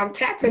 Like, nigga, I'm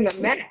tapping the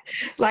mat.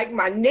 Like,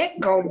 my neck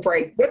gonna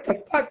break. What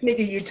the fuck,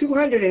 nigga? You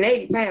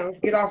 280 pounds.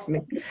 Get off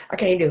me. I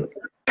can't do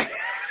it.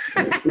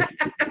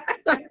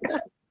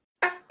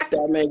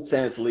 That makes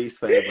sense,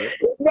 least favorite.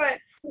 But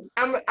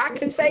I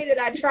can say that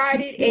I tried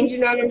it, and you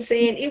know what I'm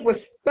saying? It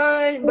was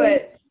fun,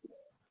 but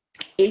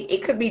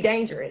it could be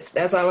dangerous.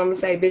 That's all I'm gonna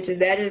say, bitches.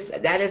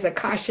 That is a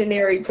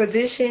cautionary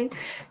position.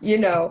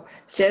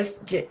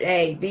 Just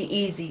hey, be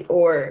easy.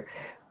 Or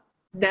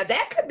now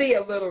that could be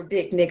a little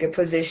dick nigga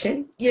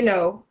position.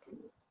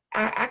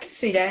 I can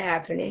see that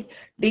happening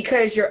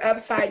because you're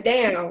upside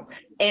down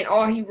and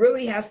all he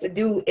really has to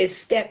do is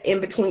step in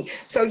between.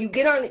 So you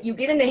get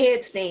in the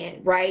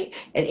headstand, right?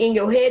 And in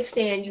your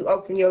headstand, you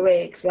open your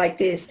legs like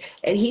this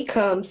and he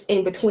comes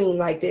in between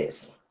like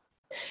this.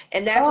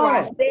 And that's why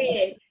I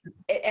said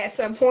at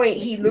some point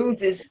he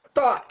loses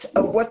thought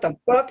of what the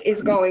fuck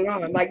is going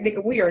on. Like,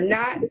 nigga, we are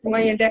not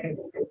laying down.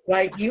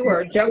 Like, you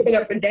are jumping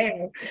up and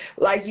down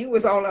like you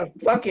was on a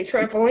fucking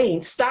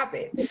trampoline. Stop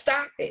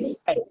it.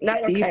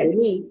 Not okay. For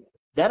me,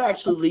 that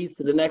actually leads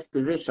to the next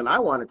position I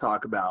want to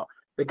talk about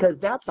because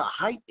that's a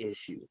height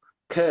issue.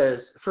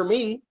 Because for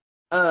me,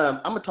 I'm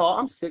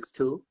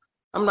 6'2".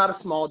 I'm not a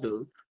small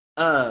dude.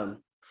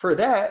 for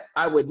that,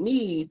 I would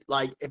need,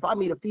 like, if I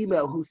meet a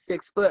female who's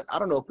 6 foot, I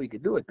don't know if we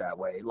could do it that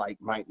way.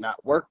 Like, might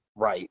not work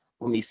right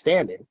with me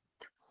standing.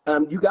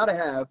 You got to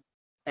have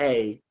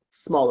a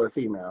smaller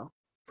female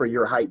for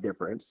your height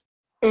difference.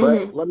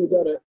 But let me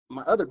go to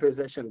my other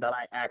position that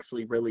I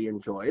actually really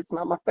enjoy. It's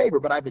not my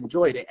favorite, but I've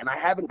enjoyed it, and I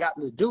haven't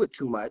gotten to do it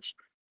too much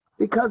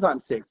because I'm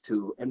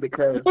 6'2", and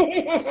because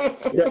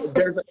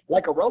there's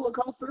like a roller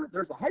coaster,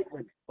 there's a height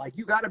limit. Like,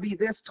 you got to be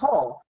this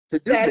tall to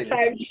do That this.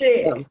 type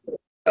shit.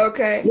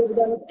 Okay.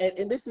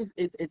 And this is,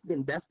 it's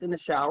been best in the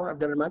shower. I've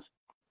done it much.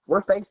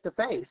 We're face to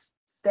face,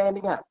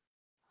 standing up.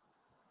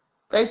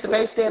 Face to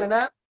face, standing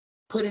up,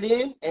 put it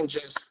in, and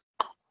just,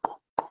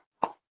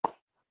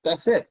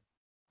 that's it.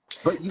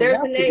 But there's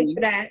a name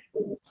for that.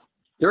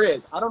 There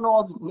is. I don't know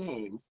all the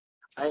names.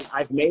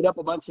 I've made up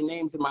a bunch of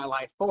names in my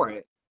life for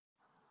it.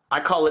 I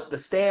call it the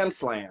stand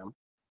slam.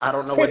 I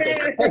don't know what they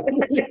call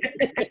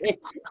it.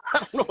 I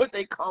don't know what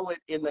they call it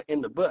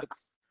in the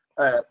books,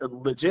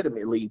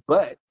 legitimately.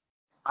 But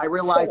I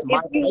realize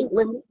my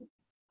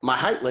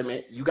height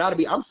limit, you got to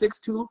be, I'm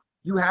 6'2",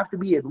 you have to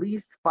be at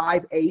least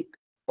 5'8"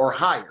 or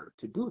higher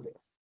to do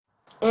this.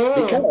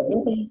 Because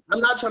I'm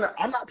not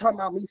talking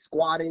about me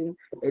squatting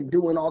and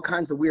doing all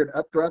kinds of weird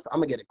up thrusts. I'm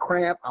gonna get a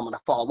cramp. I'm gonna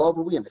fall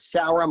over. We in the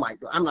shower.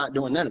 I'm not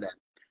doing none of that.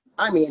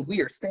 I mean,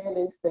 we are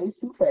standing face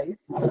to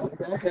face.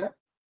 Okay.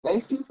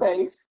 Face to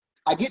face.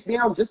 I get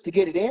down just to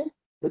get it in,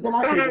 but then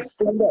I can just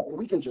stand up and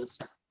we can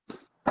just.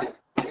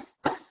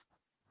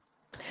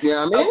 You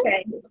know what I mean?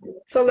 Okay.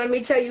 So let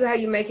me tell you how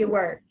you make it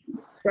work,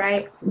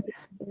 right?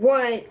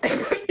 One,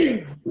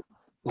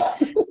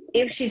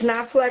 if she's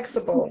not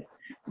flexible,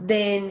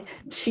 then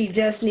she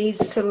just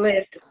needs to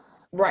lift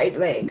right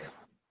leg.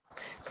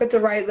 Put the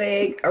right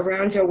leg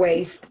around your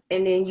waist,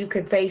 and then you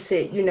could face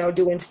it,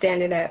 doing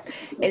standing up.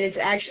 And it's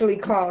actually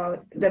called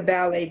the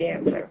ballet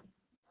dancer.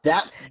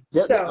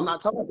 I'm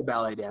not talking about the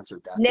ballet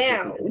dancer.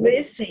 Now,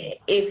 listen,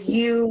 if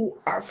you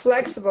are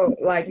flexible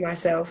like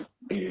myself,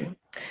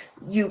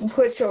 you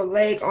put your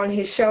leg on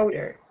his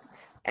shoulder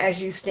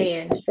as you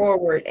stand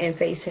forward and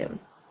face him.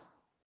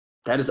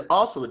 That is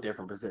also a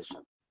different position.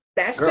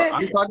 That's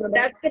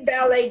the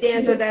ballet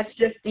dancer. That's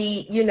just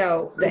the,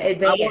 the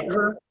advanced.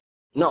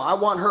 I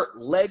want her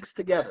legs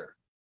together.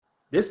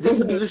 This is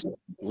a position.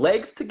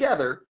 Legs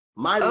together,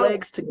 my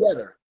legs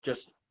together.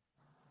 Just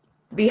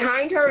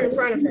behind her, in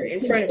front of her,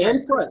 in front of her.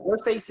 In front.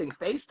 We're facing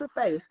face to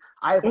face.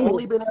 I have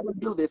only been able to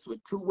do this with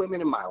 2 women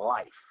in my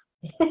life.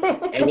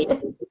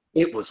 And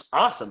it was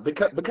awesome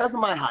because of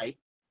my height,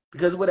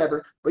 because of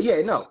whatever. But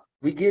yeah, no,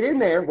 we get in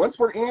there. Once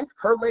we're in,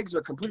 her legs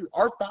are completely,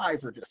 our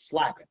thighs are just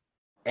slapping.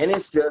 And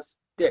it's just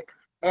thick.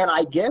 And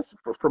I guess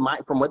from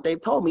what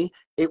they've told me,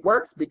 it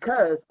works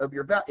because of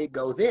your belt. It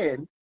goes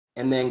in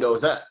and then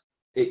goes up.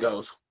 It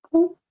goes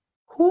whoop,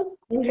 whoop,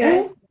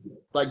 whoop,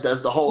 like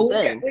does the whole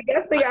thing. We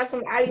definitely got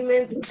some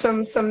audience,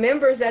 some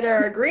members that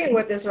are agreeing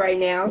with us right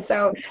now.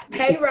 So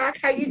hey, Rock,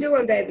 how you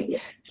doing,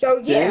 baby? So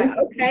yeah,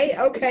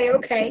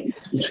 okay.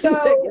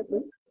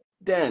 So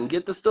Dan,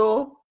 get the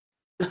stool.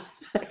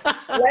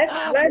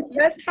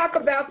 let's talk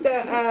about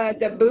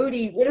the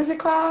booty. What is it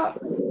called?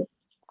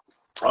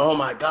 Oh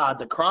my God,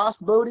 the cross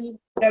booty.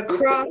 The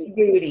cross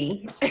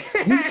booty.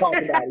 You talked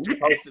about it. You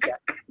posted that.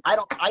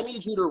 I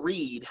need you to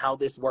read how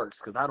this works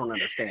because I don't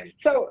understand.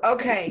 So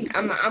okay,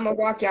 I'm gonna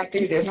walk y'all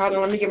through this. Hold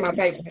on, let me get my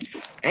paper.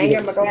 I ain't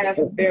got my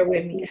glasses. Bear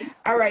with me.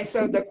 All right,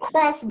 so the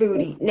cross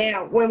booty.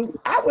 Now, when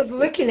I was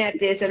looking at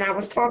this and I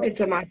was talking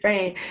to my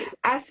friend,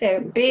 I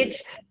said,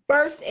 "Bitch,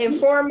 first and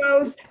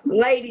foremost,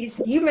 ladies,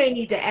 you may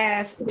need to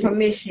ask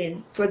permission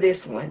for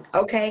this one,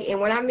 okay?" And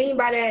what I mean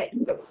by that,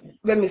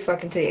 let me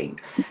fucking tell you.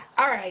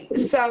 All right,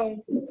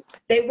 so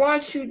they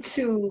want you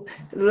to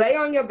lay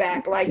on your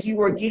back like you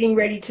were getting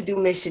ready to do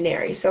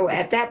missionary. So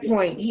at that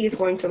point, he is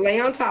going to lay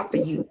on top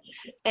of you.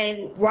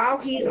 And while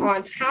he's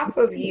on top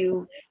of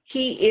you,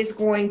 he is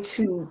going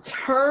to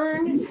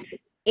turn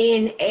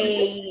in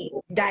a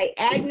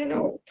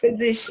diagonal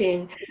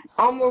position,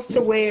 almost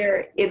to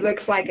where it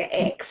looks like an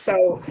X.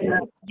 So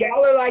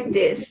y'all are like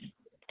this.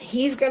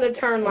 He's going to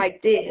turn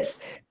like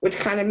this, which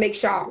kind of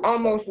makes y'all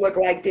almost look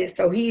like this.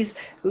 So he's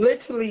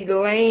literally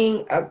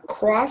laying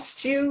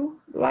across you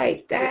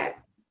like that.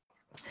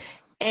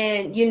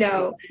 And,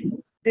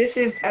 this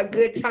is a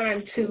good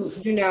time to,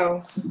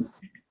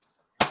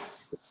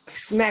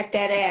 smack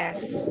that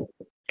ass.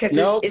 Because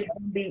it's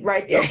going to be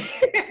right there.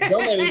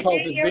 Don't let me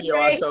post this video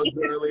I showed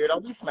you earlier.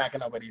 Don't be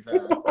smacking nobody's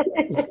ass.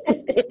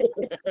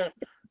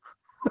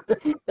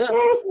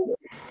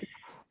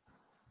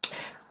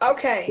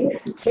 Okay,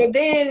 so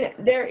then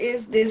there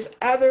is this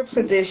other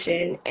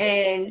position,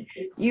 and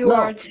you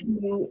are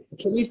to.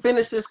 Can we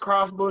finish this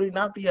cross booty,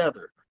 not the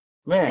other?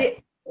 Man.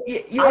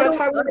 You want to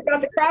talk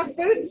about the cross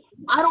booty?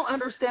 I don't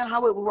understand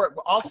how it would work.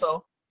 But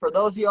also, for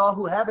those of y'all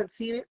who haven't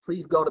seen it,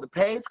 please go to the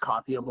page,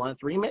 Coffee and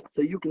Blunts Remix,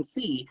 so you can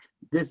see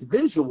this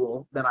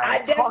visual that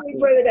I definitely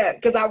put it up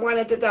because I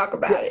wanted to talk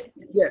about it.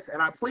 Yes,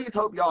 and I please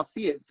hope y'all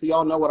see it so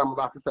y'all know what I'm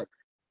about to say.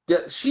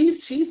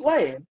 She's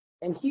laying,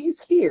 and he's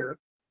here.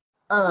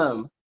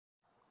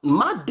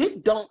 My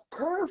dick don't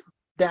curve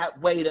that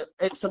way to.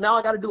 So now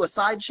I got to do a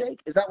side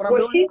shake. Is that what I'm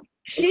Well, doing?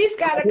 she's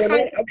got to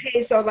kind of,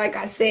 okay, so like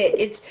I said,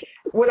 it's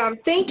what I'm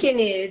thinking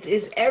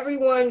is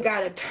everyone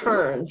got to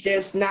turn,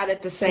 just not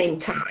at the same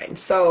time.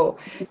 So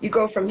you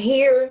go from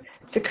here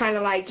to kind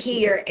of like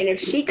here, and if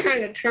she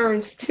kind of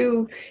turns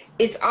too,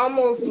 it's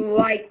almost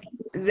like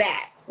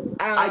that.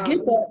 I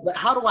get that, but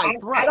how do I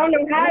thrust? I don't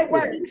know how it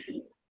works.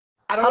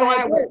 I don't know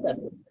how it works.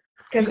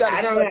 Because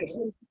I don't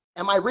know.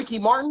 Am I Ricky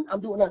Martin?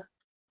 I'm doing a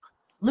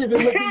living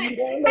with you. Like,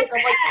 I'm like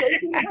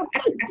crazy.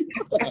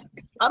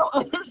 I don't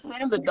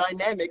understand the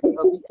dynamics of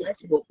the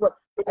actual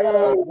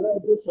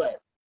this way.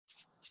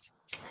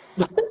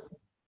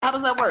 How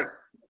does that work?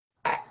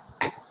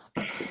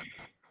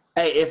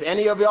 Hey, if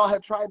any of y'all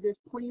have tried this,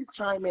 please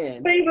chime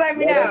in. Please let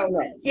me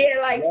know. Yeah,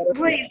 like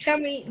please tell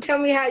me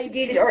how you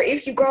did it, or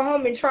if you go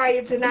home and try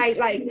it tonight,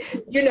 like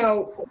hit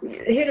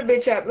a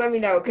bitch up. Let me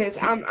know, because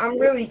I'm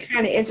really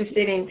kind of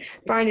interested in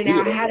finding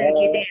out how to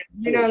get down.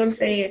 You know what I'm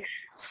saying?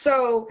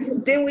 So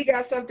then we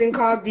got something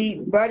called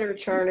the butter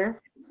churner,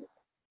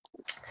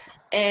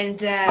 and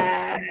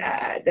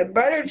the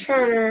butter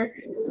churner,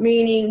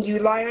 meaning you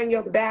lie on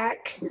your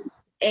back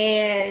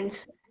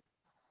and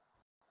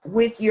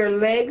with your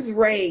legs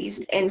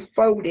raised and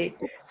folded,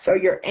 so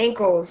your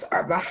ankles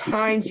are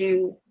behind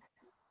you,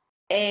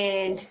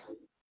 and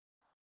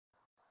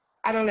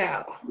I don't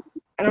know.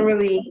 I don't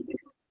really.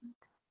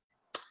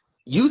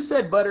 You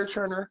said butter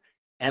churner,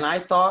 and I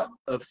thought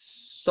of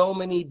so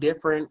many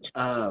different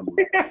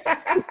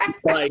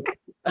like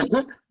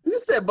you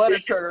said butter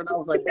churner, and I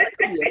was like, that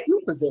could be a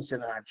new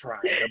position I've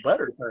tried. The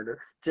butter churner.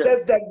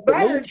 The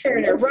butter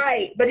churner,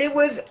 right? But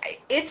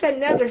it's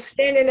another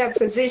standing up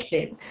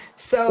position.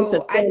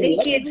 So I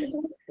think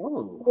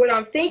what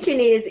I'm thinking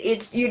is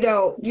it's you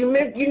know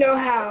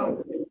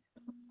how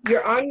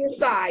you're on your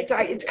side. So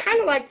it's kind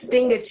of like the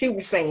thing that you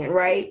were saying,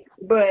 right?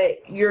 But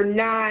you're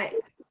not.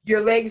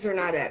 Your legs are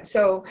not up.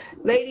 So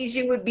ladies,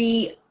 you would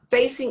be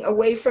facing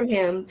away from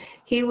him.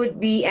 He would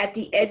be at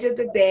the edge of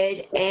the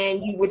bed,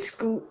 and you would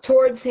scoot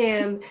towards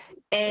him,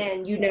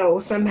 and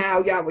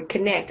somehow y'all would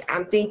connect.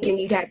 I'm thinking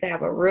you'd have to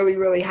have a really,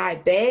 really high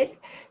bed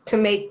to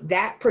make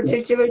that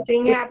particular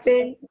thing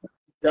happen.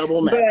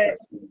 Double mattress.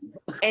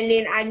 And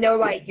then I know,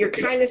 like, you're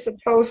kind of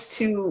supposed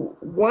to,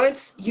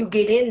 once you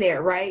get in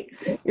there, right,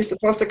 you're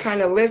supposed to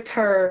kind of lift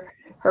her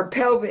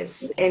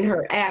pelvis and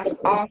her ass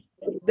off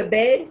the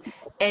bed,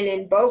 and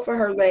then both of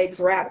her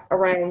legs wrap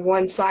around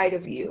one side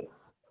of you.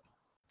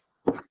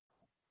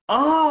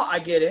 Oh, I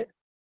get it.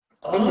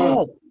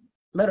 Oh,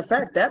 matter of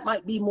fact, that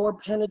might be more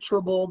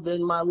penetrable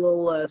than my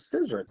little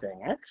scissor thing,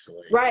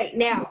 actually. Right.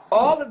 Now,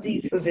 all of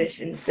these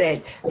physicians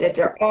said that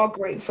they're all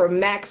great for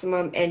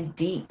maximum and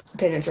deep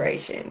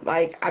penetration.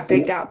 Like, I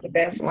picked out the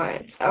best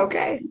ones.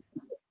 Okay.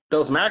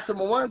 Those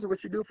maximum ones are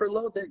what you do for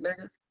low dick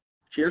niggas.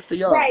 Cheers to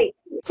y'all. Right.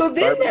 So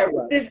then there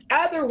was this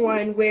other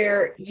one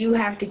where you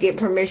have to get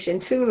permission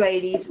too,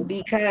 ladies,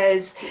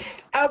 because,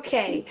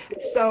 okay,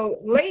 so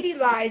lady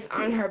lies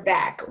on her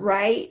back,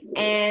 right?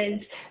 And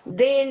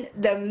then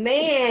the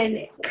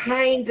man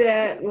kind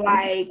of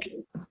like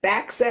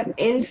backs up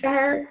into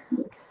her.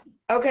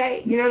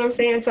 Okay, you know what I'm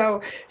saying?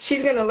 So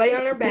she's going to lay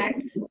on her back,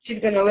 she's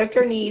going to lift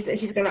her knees, and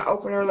she's going to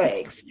open her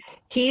legs.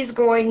 He's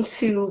going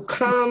to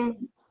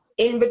come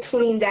in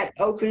between that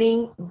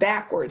opening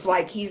backwards,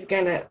 like he's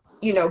going to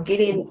get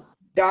in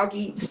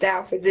doggy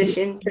style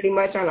position, pretty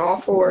much on all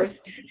fours,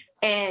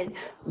 and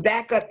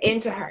back up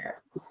into her.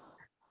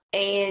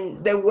 And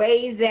the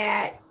way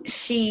that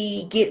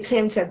she gets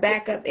him to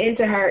back up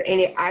into her,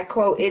 and I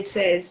quote, it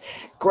says,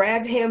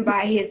 grab him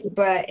by his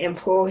butt and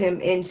pull him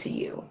into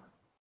you.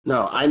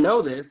 No, I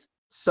know this.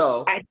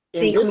 So I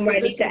think we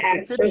might need to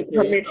ask for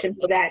permission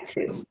for that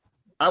too.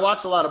 I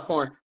watch a lot of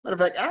porn. Matter of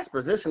fact, ask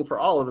position for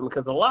all of them,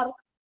 because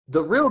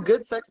the real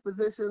good sex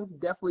positions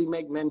definitely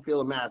make men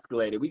feel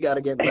emasculated. We got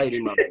to get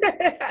lady mother.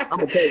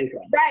 I'm okay with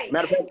that. Right.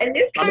 Matter of fact, and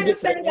this kind of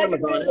sounds like a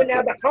good one.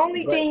 Now, the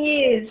only thing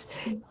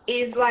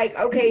is like,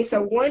 okay,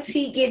 so once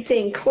he gets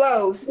in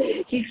close,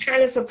 he's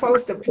kind of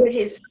supposed to put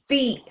his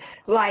feet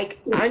like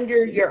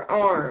under your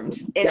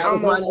arms and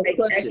almost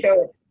like at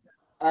your.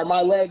 Are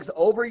my legs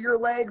over your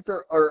legs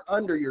or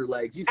under your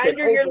legs? You said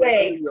under your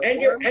legs,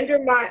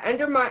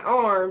 under my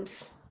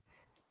arms.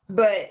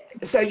 But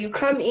so you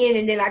come in,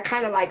 and then I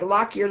kind of like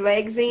lock your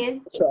legs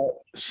in. So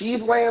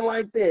she's laying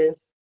like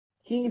this.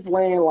 He's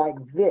laying like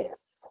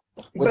this.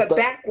 But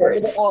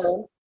backwards.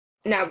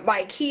 Now,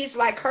 like he's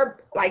like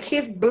her, like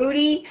his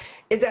booty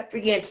is up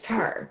against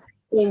her.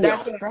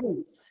 That's your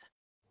face.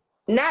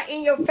 Not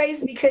in your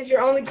face, because you're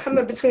only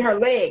coming between her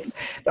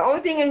legs. The only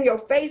thing in your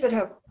face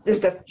is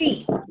the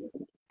feet.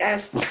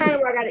 That's kind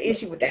of why I got an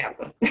issue with that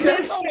one.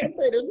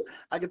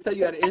 I can tell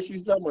you had an issue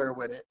somewhere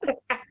with it.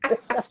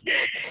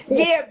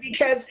 Yeah,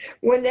 because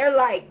when they're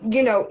like,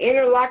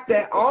 interlock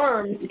the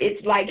arms,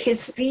 it's like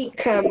his feet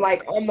come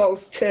like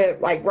almost to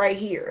like right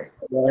here.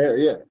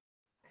 Yeah.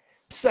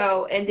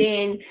 So, and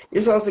then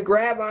you're supposed to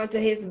grab onto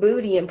his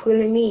booty and pull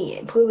him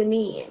in.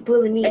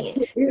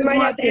 You might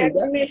have to ask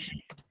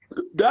permission.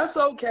 That's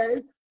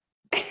okay.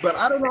 But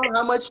I don't know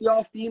how much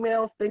y'all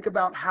females think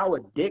about how a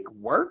dick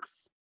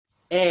works.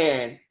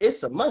 and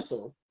it's a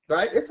muscle,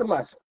 right? It's a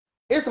muscle.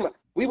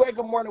 We wake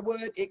up morning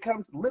wood. It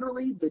comes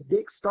literally. The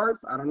dick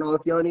starts. I don't know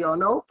if y'all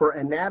know for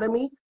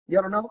anatomy.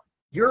 You don't know.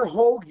 Your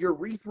whole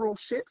urethral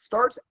shit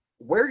starts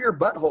where your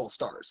butthole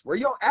starts, where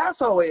your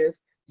asshole is.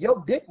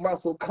 Your dick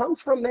muscle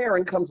comes from there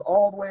and comes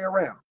all the way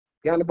around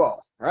behind the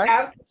balls, right?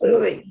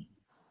 Absolutely.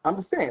 I'm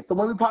just saying. So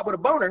when we pop with a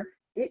boner,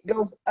 it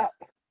goes up.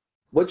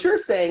 What you're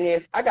saying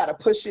is I got to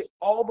push it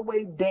all the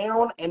way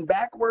down and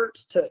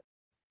backwards to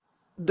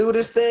do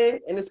this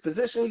thing in this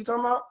position you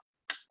talking about?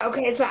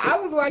 Okay, so I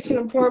was watching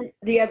a porn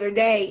the other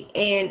day,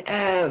 and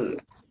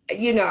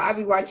I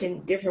be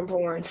watching different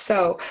porn.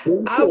 So I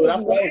Cool. was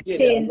That's what I was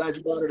getting at. I'm watching. glad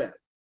you brought it up.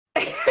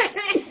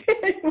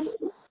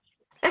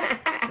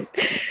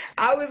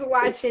 I was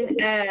watching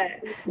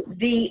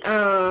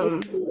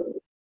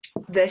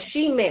the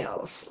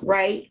she-males,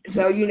 right?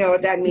 So you know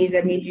what that means.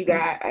 That means you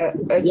got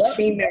a Yep.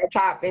 female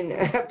top and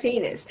a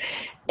penis.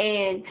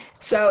 And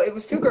so it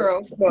was two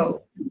girls.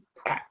 Well,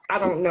 I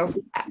don't know.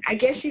 I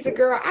guess she's a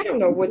girl. I don't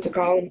know what to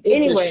call them. It's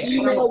Anyway, a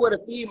female with a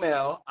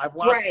female. I've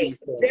watched right. these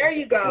things. There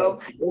you go.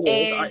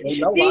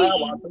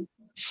 And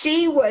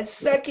she was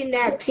sucking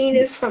that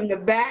penis from the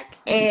back,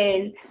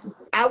 and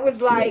I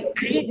was like,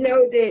 I didn't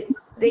know that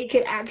they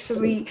could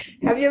actually.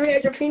 Have you ever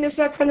had your penis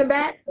sucked from the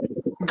back?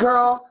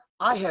 Girl,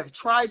 I have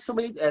tried so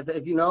many, as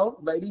you know,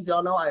 ladies,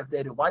 y'all know I have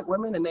dated white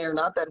women and they are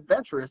not that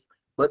adventurous.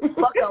 But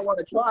fuck, I want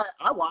to try it.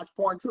 I watch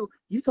porn too.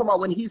 You talking about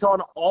when he's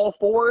on all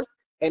fours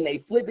and they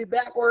flip it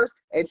backwards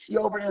and she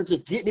over there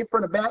just getting it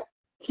from the back?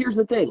 Here's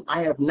the thing.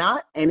 I have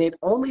not, and it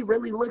only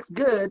really looks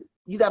good.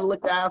 You got to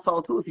lick the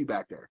asshole too if you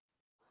back there.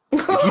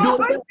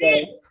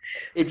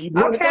 If you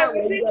do it that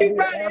way, you do it that way, you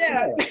got to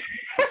do it.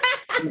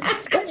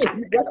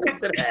 You got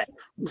into that.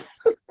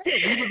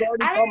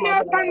 I don't know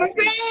if I'm a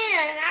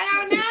fan. I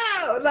don't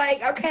know. Like,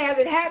 okay, has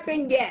it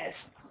happened?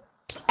 Yes.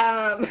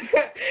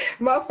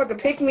 Motherfucker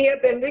picked me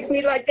up and licked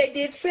me like they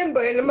did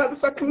Simba in the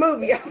motherfucking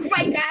movie. I was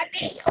like, God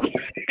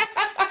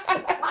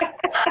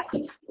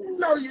damn.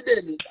 No, you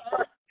didn't.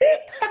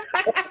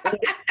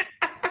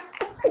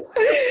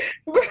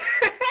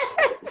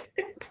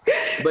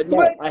 But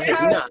no, I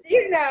have not.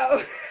 You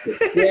know.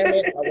 Damn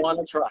it, I want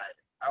to try it.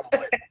 I'm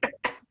with it.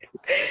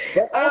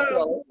 But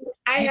also,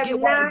 I have get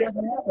why it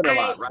doesn't happen a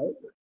lot, right?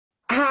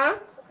 Huh?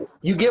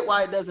 You get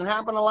why it doesn't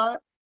happen a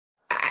lot?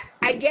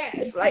 I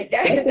guess. Like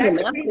that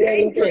could be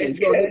dangerous.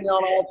 You gonna hit me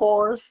on all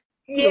fours?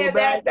 Yeah,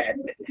 that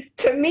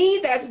to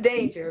me that's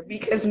danger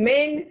because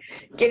men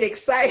get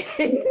excited.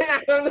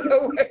 I don't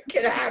know what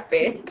can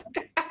happen.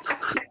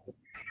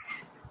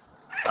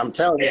 I'm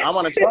telling you, I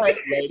want to try it,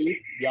 ladies.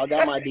 Y'all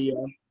got my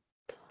DM.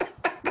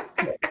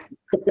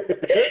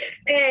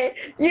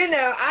 And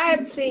I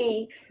have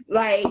seen,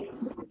 like,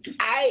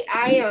 I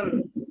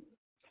am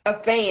a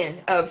fan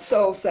of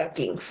soul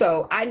sucking,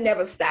 so I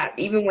never stop.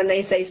 Even when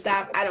they say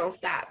stop, I don't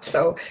stop.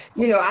 So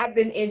I've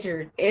been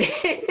injured in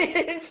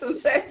some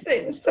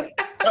sessions.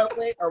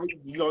 Okay,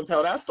 you gonna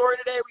tell that story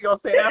today? We gonna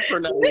say that for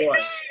another one.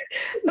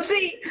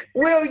 See,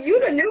 Will, you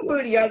the new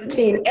booty on the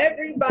team.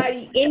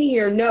 Everybody in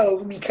here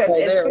knows because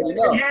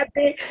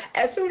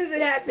as soon as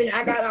it happened,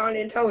 I got on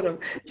and told them.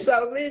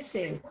 So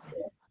listen.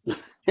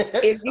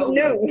 If you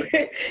know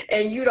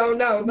and you don't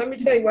know, let me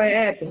tell you what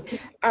happened.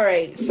 All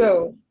right,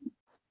 so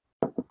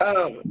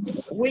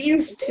we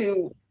used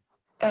to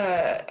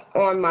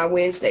on my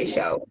Wednesday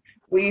show,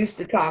 we used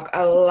to talk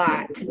a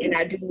lot, and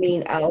I do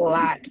mean a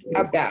lot,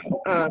 about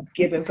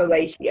giving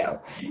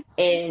fellatio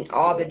and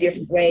all the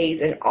different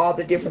ways and all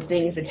the different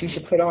things that you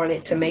should put on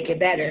it to make it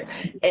better.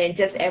 And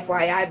just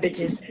FYI,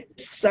 bitches,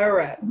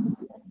 syrup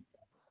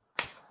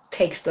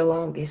takes the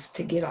longest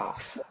to get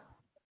off.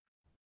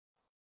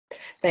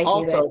 Thank you.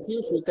 Also,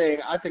 here's the thing.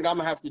 I think I'm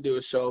going to have to do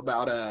a show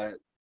about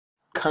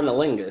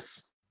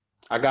cunnilingus.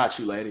 I got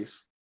you,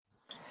 ladies.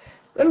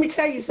 Let me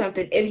tell you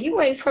something. If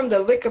you ain't from the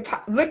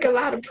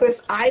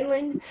Lick-a-Lot-of-Puss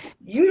Island,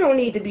 you don't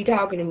need to be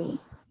talking to me.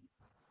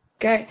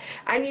 Okay?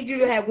 I need you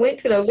to have went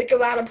to the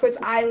Lick-a-Lot-of-Puss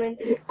Island,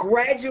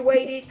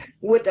 graduated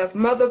with a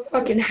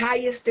motherfucking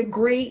highest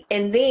degree,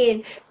 and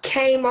then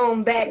came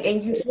on back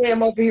and you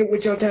swam over here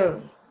with your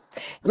tongue.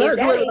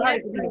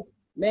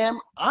 Ma'am,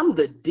 I'm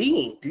the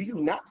dean. Do you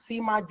not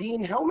see my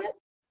dean helmet?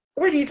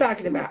 What are you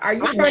talking about? Are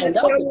you trying to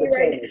tell me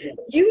right now?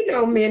 You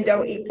know men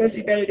don't eat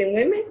pussy better than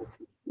women.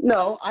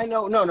 No, I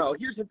know. No.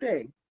 Here's the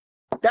thing.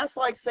 That's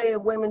like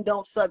saying women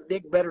don't suck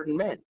dick better than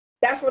men.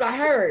 That's what I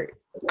heard.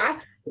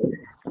 That's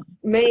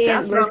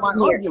not my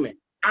argument.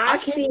 I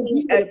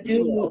seen a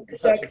dude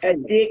suck a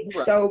dick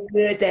so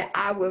good that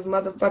I was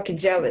motherfucking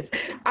jealous.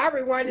 I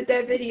rewinded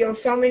that video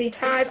so many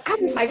times. I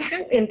was like,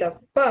 how in the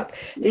fuck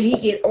did he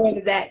get all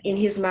of that in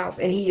his mouth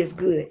and he is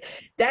good?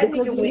 That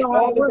nigga went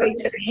all the way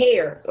to the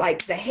hair.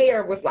 Like the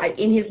hair was like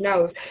in his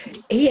nose.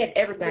 He had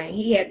everything.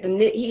 He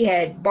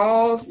had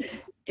balls.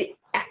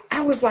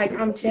 I was like,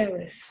 I'm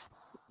jealous.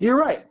 You're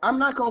right. I'm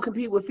not going to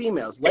compete with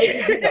females.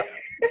 Ladies,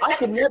 I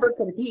can never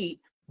compete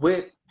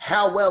with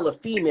how well a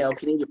female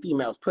can eat a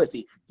female's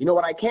pussy. You know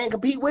what I can't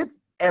compete with?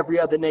 Every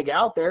other nigga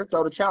out there.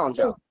 Throw the challenge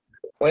out.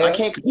 Well, I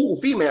can't compete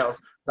with females,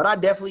 but I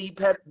definitely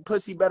eat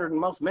pussy better than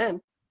most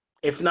men.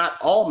 if not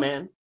all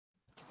men.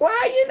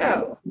 Well, you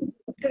know,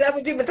 because that's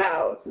what people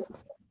told.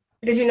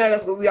 Because you know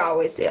that's what we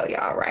always tell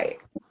y'all, right?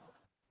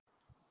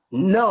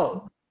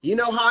 No. You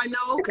know how I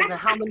know? Because of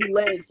how many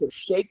legs have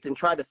shaked and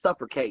tried to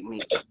suffocate me.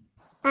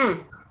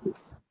 Mm.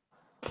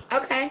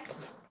 Okay.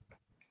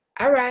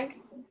 All right.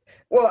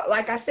 Well,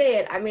 like I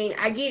said, I mean,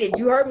 I get it.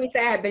 You heard me say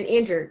I've been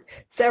injured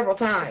several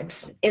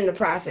times in the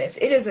process.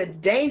 It is a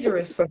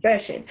dangerous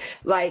profession.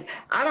 Like,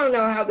 I don't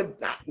know how the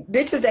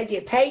bitches that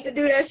get paid to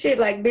do that shit,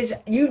 like, bitch,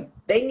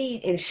 they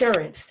need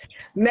insurance,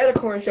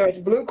 medical insurance,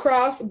 Blue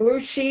Cross, Blue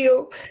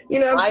Shield. You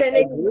know what I'm I saying?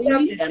 They need agree,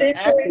 something and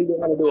actually, central.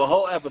 we're going to do a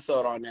whole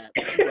episode on that.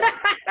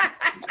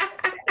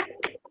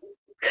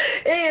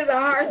 It is a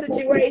hard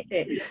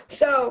situation.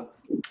 So,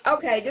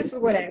 okay, this is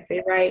what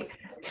happened, right?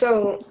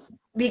 So,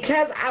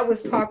 because I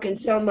was talking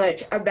so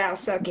much about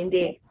sucking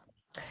dick,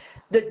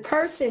 the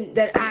person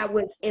that I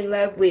was in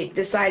love with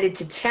decided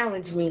to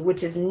challenge me,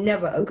 which is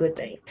never a good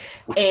thing.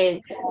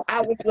 And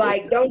I was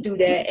like, "Don't do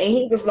that." And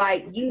he was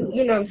like, you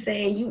know what I'm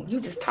saying?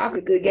 You just talk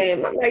a good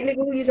game." I'm like, "Nigga,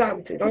 who you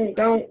talking to?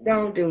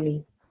 Don't do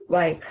me."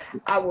 Like,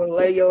 I will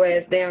lay your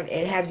ass down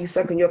and have you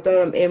sucking your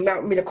thumb and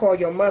mount me to call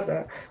your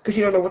mother because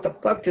you don't know what the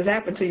fuck just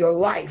happened to your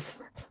life.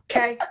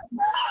 Okay?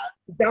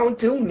 Don't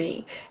do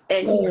me.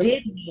 And he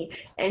did me,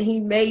 and he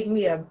made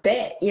me a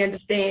bet. You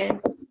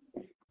understand?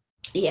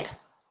 Yeah.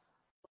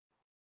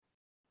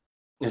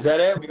 Is that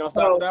it? We going to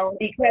stop with So that one?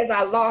 because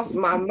I lost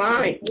my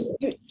mind,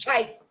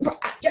 like,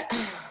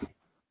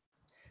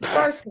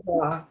 first of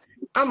all,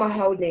 I'm a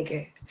whole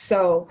nigga.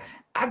 So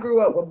I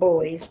grew up with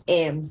boys,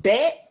 and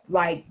bet,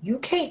 like, you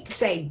can't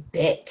say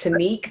bet to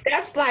me. 'Cause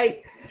that's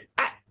like,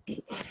 I,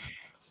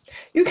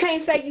 you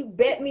can't say you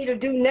bet me to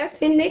do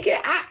nothing, nigga.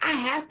 I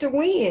have to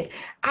win.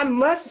 I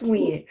must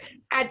win.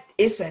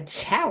 It's a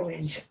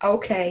challenge.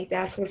 Okay,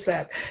 that's what's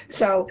up.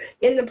 So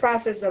in the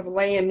process of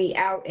laying me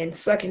out and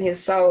sucking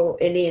his soul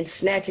and then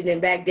snatching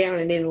him back down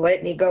and then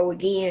letting it go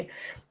again,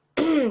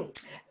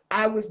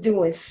 I was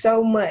doing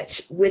so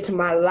much with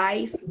my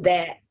life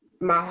that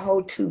my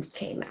whole tooth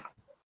came out.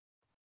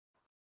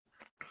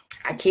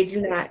 I kid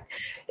you not.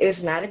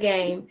 It's not a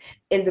game.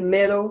 In the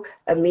middle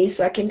of me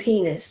sucking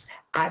penis,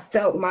 I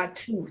felt my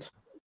tooth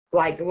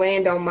like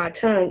land on my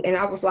tongue, and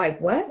I was like,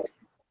 "What?"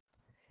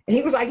 And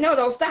he was like, "No,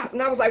 don't stop."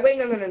 And I was like, "Wait,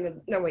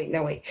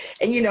 no, wait."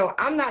 And you know,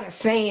 I'm not a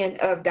fan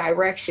of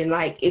direction.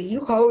 Like, if you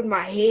hold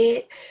my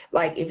head,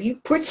 like if you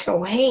put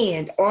your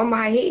hand on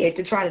my head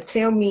to try to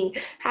tell me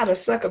how to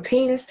suck a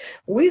penis,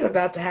 we're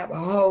about to have a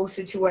whole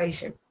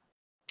situation.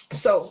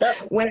 So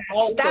That's when I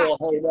also a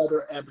stopped, whole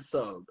other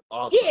episode.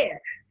 Also. yeah.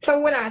 So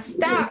when I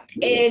stopped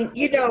and,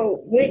 you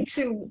know, went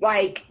to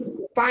like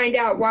find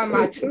out why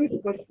my tooth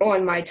was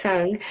on my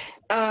tongue,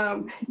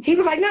 he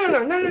was like, no,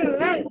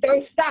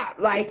 don't stop.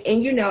 Like,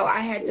 and you know,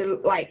 I had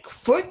to like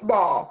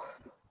football,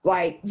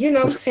 like, you know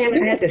what I'm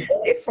saying? I had to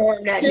stiff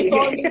arm that Stiff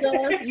arm his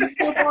nigga. ass. You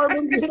stiff arm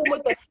him. You hit him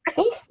with the.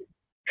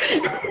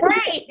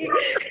 Right.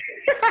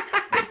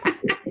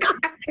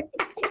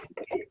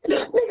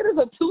 Nigga, there's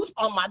a tooth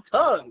on my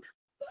tongue.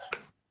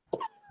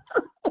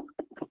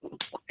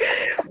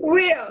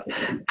 Will,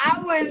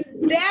 I was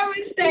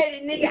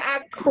devastated, nigga. I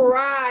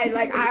cried.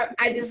 Like,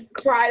 I just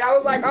cried. I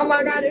was like, oh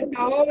my God, there's a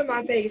hole in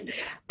my face.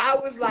 I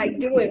was like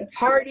doing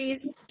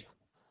parties.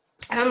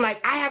 And I'm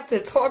like, I have to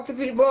talk to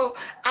people.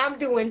 I'm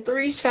doing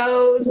 3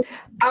 shows.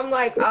 I'm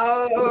like,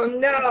 oh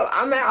no.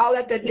 I'm all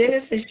at the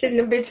dentist and shit. And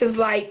the bitch is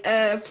like,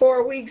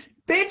 4 weeks.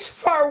 Bitch,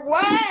 for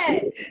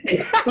what?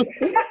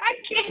 I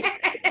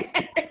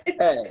can't.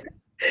 Hey,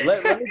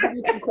 let me give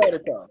you some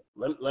credit, though.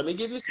 Let me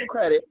give you some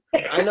credit.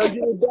 I know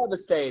you were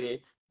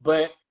devastated,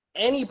 but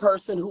any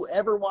person who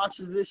ever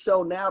watches this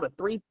show now to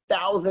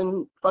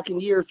 3,000 fucking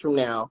years from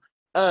now,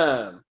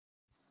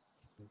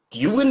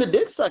 you win the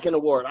dick sucking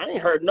award. I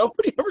ain't heard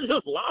nobody ever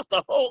just lost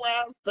a whole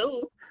ass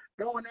tooth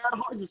going out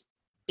hard, just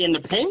in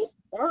the paint.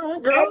 All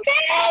right, girl.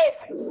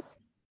 Okay.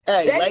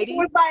 Hey, That lady.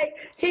 was like,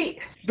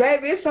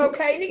 baby, it's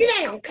okay. Nigga,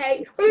 it ain't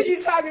okay. What are you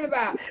talking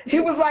about? He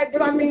was like,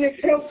 but I mean, it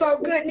feels so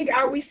good. Nigga,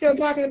 are we still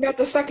talking about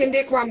the sucking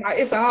dick while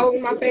it's a hole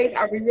in my face?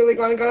 Are we really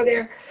going to go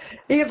there?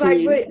 He was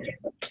like, but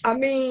I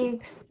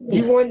mean,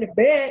 you won the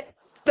bet.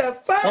 The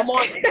fuck? I'm on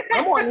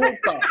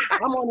his side.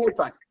 I'm on his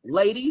side.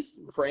 Ladies,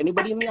 for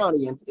anybody in the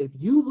audience, if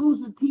you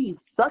lose the teeth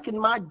sucking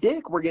my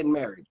dick, we're getting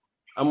married.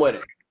 I'm with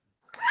it.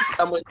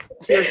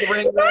 Here's the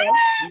ring,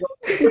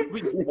 girl.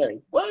 We get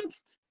married. What?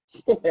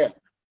 Yeah.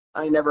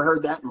 I ain't never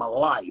heard that in my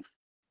life.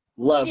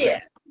 Love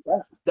that.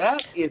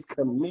 That is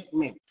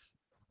commitment.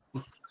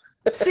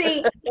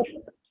 See,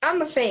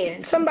 I'm a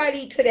fan.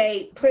 Somebody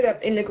today put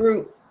up in the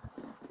group,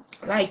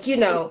 like, you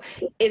know,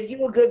 if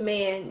you a good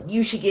man,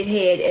 you should get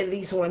head at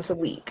least once a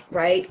week,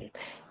 right?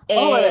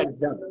 All of And that is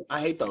done.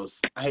 I hate those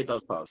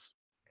posts.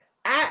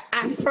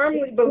 I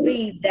firmly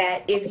believe that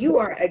if you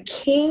are a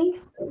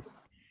king,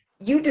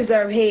 you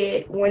deserve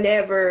head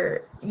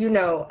whenever, you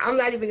know, I'm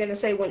not even going to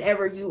say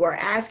whenever you are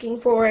asking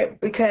for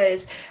it,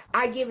 because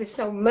I give it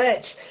so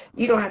much,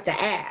 you don't have to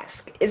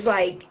ask. It's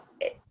like,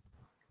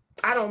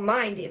 I don't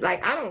mind it.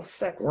 Like, I don't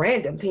suck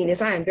random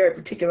penis. I am very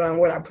particular on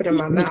what I put in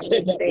my mouth.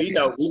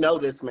 We know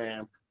this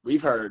man.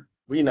 We've heard.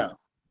 We know.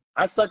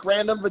 I suck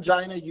random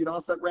vagina. You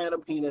don't suck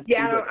random penis.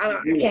 Yeah,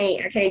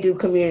 I can't do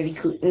community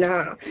coochie.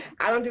 No,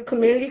 I don't do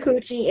community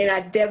coochie, and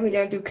I definitely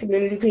don't do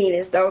community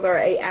penis. Those are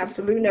a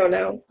absolute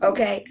no.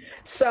 Okay,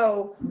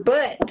 so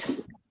but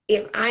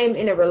if I'm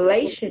in a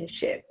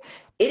relationship,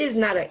 it is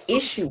not an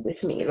issue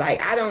with me. Like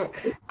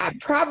I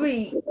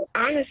probably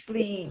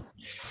honestly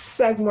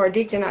suck more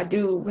dick than I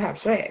do have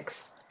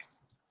sex.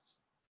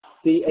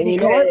 See, and you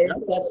know what?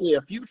 That's actually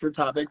a future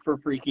topic for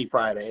Freaky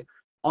Friday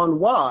on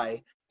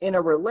why in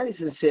a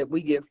relationship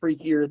we get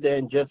freakier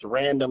than just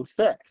random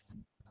sex.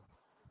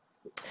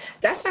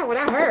 That's not what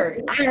I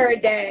heard. I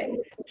heard that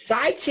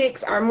side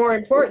chicks are more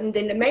important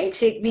than the main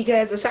chick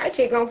because the side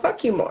chick gonna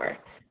fuck you more.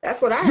 That's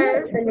what I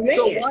heard from the man.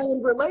 So why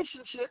in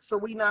relationships are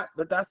we not?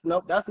 But that's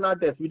not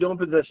this. We doing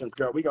positions,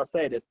 girl. We gonna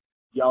say this.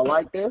 Y'all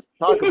like this?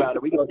 Talk about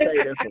it. We gonna say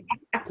this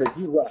because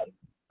you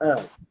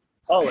right.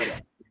 All of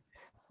that.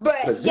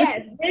 But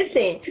yes,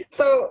 listen.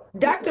 So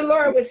Dr.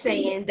 Laura was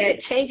saying that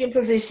changing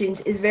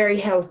positions is very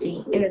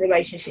healthy in a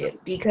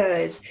relationship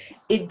because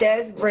it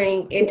does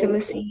bring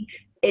intimacy.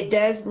 It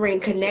does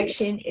bring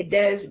connection. It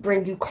does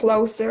bring you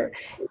closer,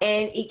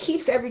 and it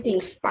keeps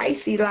everything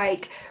spicy.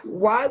 Like,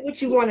 why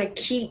would you want to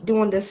keep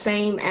doing the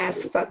same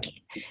as fucking?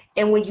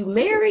 And when you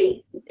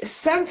marry,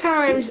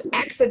 sometimes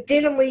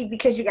accidentally,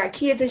 because you got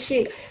kids and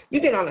shit,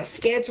 you get on a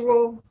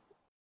schedule.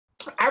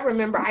 I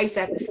remember I used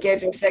to have to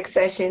schedule sex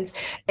sessions,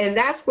 and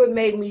that's what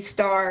made me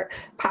start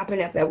popping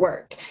up at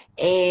work.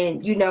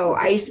 And, you know,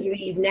 I used to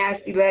leave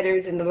nasty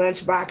letters in the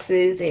lunch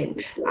boxes,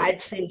 and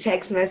I'd send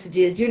text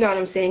messages, you know what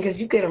I'm saying? Because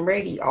you get them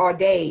ready all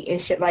day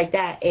and shit like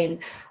that. And,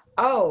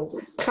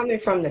 coming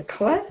from the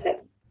club,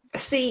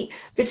 see,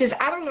 bitches,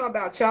 I don't know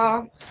about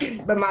y'all,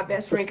 but my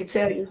best friend could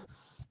tell you.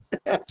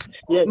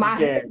 Yeah, my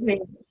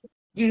husband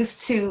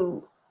used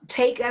to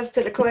take us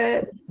to the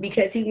club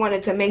because he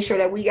wanted to make sure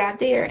that we got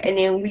there, and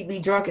then we'd be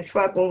drunk as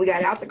fuck when we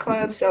got out the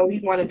club, so he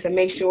wanted to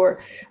make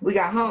sure we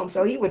got home.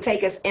 So he would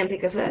take us and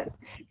pick us up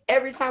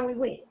every time we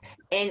went,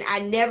 and I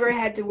never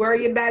had to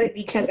worry about it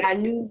because I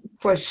knew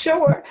for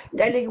sure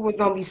that nigga was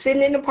gonna be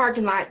sitting in the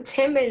parking lot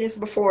 10 minutes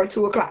before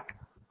 2 o'clock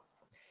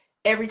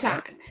every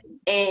time.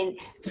 And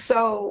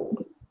so,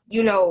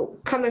 you know,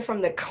 coming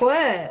from the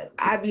club,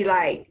 I'd be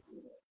like,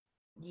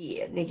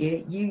 yeah,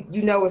 nigga,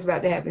 you know what's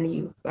about to happen to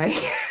you. Like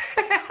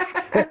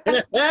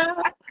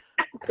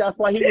that's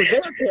why he was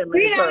there 10 minutes.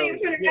 We not even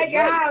finna make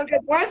it home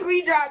because once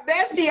we drop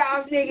Bestie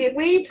off, nigga,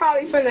 we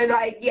probably finna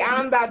like, yeah,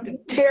 I'm about to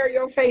tear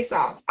your face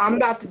off. I'm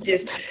about to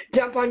just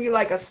jump on you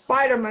like a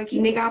spider monkey,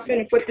 nigga. I'm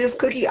finna put this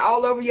cookie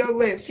all over your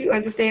lips. You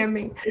understand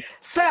me?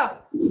 So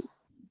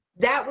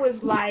that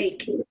was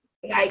like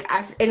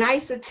I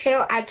used to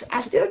tell, I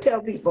still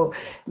tell people,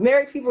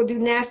 married people do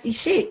nasty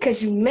shit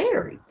because you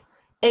married.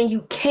 And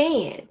you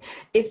can.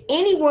 If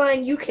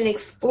anyone you can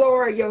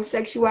explore your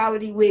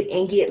sexuality with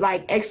and get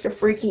like extra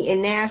freaky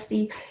and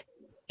nasty,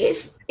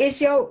 it's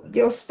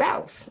your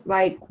spouse.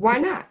 Like, why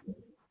not?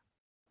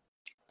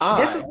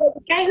 This is what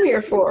we came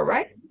here for,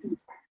 right?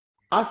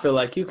 I feel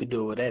like you could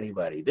do it with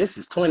anybody. This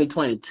is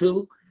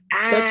 2022.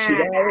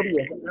 Sexuality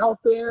is out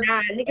there.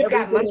 Niggas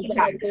got monkey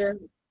out there.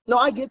 No,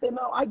 I get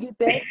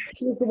that.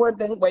 Here's the one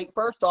thing. Wait,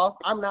 first off,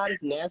 I'm not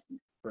as nasty.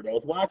 For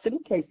those watching,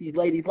 in case these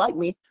ladies like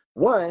me,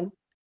 one,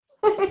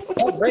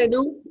 a brand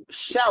new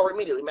shower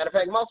immediately. Matter of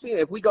fact, most of you,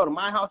 if we go to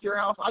my house, your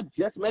house, I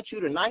just met you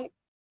tonight,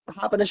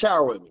 hop in the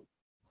shower with me.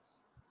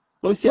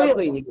 Let me see how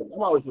clean you get.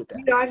 I'm always with that.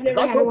 You know, I've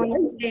never had a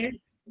one-night stand.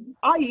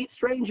 I eat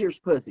strangers'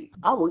 pussy.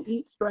 I will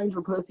eat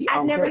stranger pussy.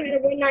 I've never had a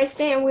one-night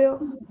stand,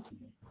 Will.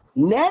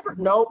 Never.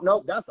 Nope.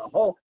 That's a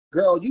whole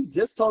girl. You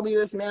just told me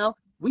this now.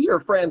 We are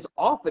friends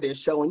off of this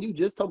show, and you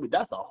just told me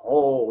that's a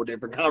whole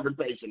different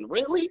conversation.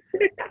 Really?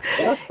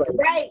 That's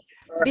right.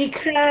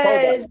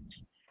 Because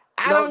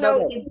I don't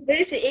know.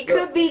 Listen, it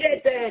could be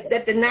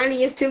that the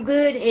 90 is too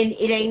good and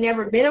it ain't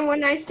never been a one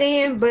night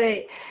stand,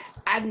 but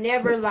I've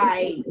never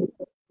like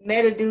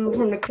met a dude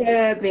from the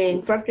club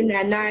and fucked him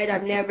that night.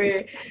 I've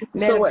never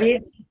met a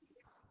bitch.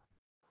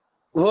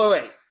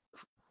 Wait.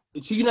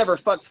 So you never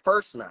fucked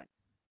first night?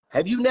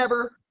 Have you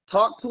never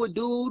talked to a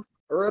dude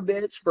or a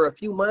bitch for a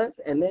few months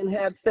and then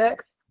had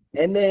sex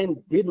and then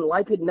didn't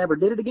like it and never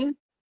did it again?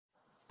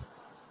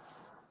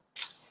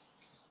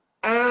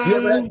 You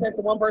ever had sex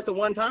with one person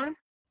one time?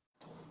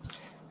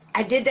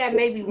 I did that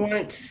maybe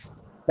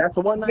once. That's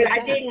the one night. But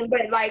I didn't.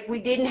 But like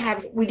we didn't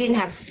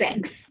have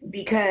sex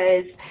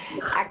because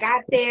I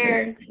got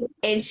there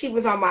and she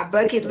was on my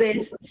bucket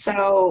list.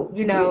 So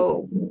you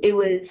know it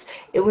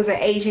was an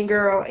Asian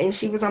girl and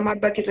she was on my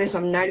bucket list.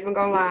 I'm not even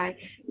gonna lie.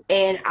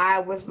 And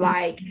I was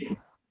like,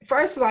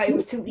 first of all, it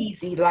was too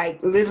easy.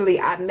 Like literally,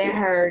 I met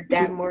her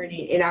that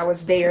morning and I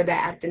was there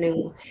that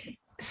afternoon.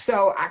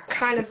 So I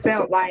kind of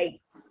felt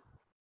like,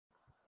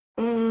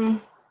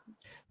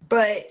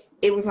 but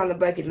it was on the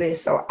bucket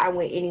list, so I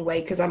went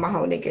anyway because I'm a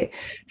whole nigga.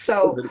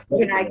 So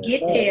when I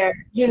get there,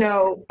 you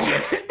know,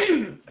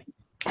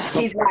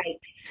 she's like,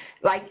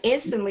 like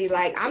instantly,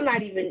 like I'm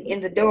not even in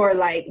the door,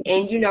 like,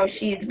 and you know,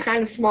 she's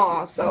kind of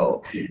small.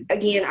 So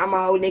again, I'm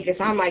a whole nigga,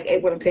 so I'm like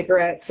able to pick her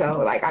up.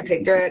 So like I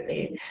picked her up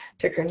and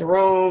took her in the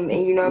room,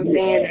 and you know what I'm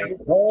saying?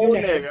 Oh,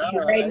 You know, nigga, all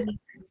right. ready.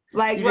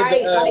 Like You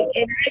get the right, like,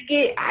 and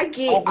I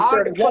get all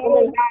officer the the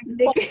clothes gentleman. out,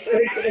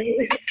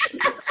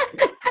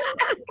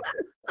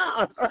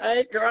 nigga. All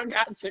right, girl, I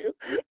got you.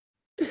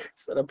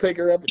 So I pick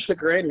her up and took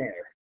her in there.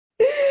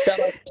 Shout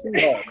out to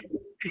She-Hulk.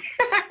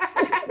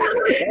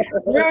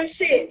 Real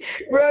shit,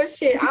 real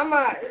shit. I'm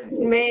a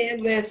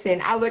man. Listen,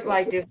 I look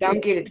like this.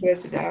 Don't get it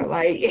twisted out.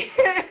 Like,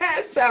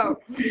 so,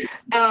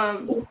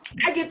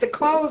 I get the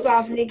clothes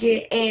off,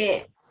 nigga,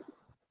 and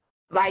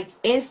like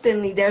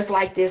instantly, there's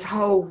like this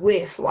whole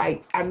whiff.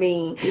 Like, I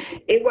mean,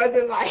 it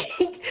wasn't like,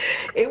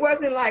 it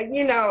wasn't like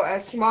you know a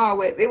small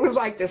whiff. It was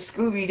like the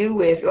Scooby Doo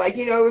whiff. Like,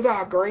 you know, it was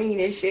all green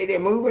and shit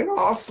and moving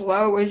all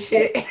slow and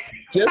shit.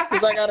 Just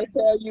because I gotta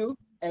tell you,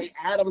 hey,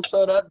 Adam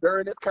showed up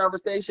during this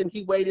conversation.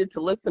 He waited to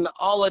listen to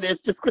all of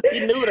this just because he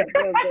knew that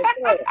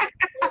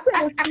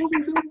I was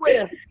Scooby-Doo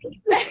with.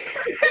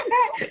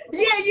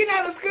 Yeah, you know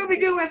the Scooby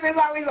Doo whip is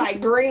always like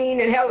green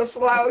and hella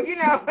slow. You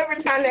know,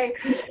 every time they,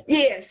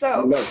 yeah.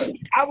 So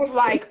I was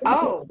like,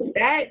 oh,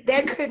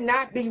 that could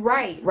not be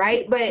right?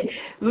 But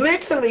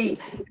literally,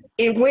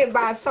 it went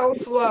by so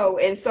slow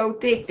and so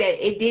thick that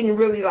it didn't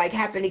really like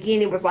happen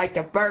again. It was like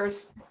the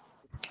first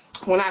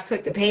when I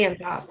took the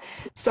pants off.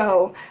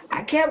 So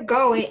I kept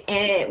going,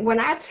 and when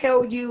I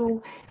tell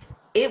you,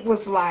 it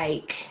was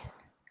like,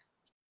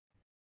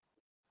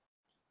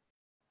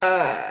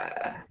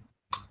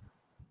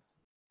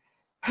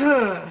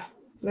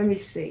 let me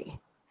see.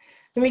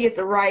 Let me get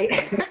the right.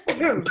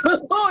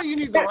 Oh, you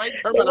need the right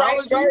The right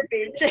terminology.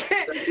 verbiage.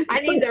 I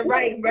need the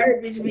right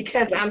verbiage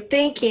because I'm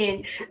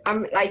thinking,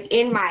 I'm like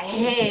in my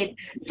head.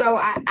 So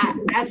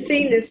I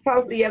seen this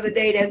post the other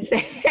day that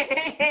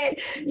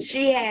said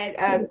she had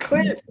a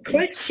clit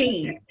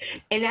cheese,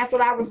 and that's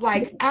what I was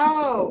like.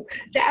 Oh,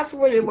 that's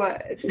what it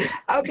was.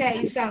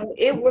 Okay, so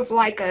it was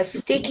like a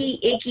sticky,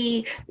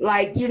 icky,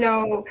 like you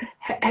know.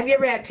 Have you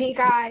ever had pink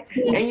eye?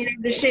 And you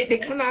know the shit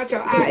that come out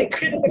your eye, it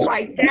kind of look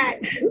like that,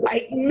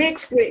 like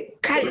mixed with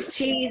cottage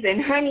cheese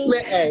and honey.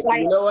 Hey, Like,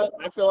 you know what?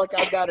 I feel like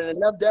I've got it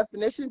enough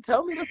definition.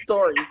 Tell me the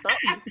story. Stop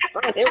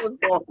trying what's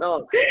going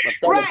on.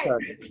 right.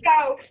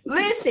 So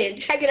listen,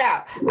 check it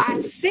out. I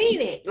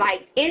seen it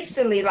like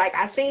instantly, like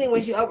I seen it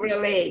when she opened her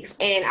legs,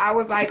 and I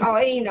was like, oh,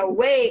 ain't no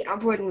way I'm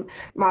putting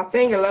my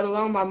finger, let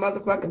alone my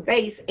motherfucking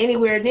face,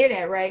 anywhere near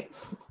that, right?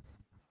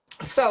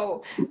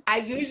 So I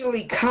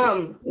usually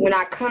come when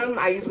I come,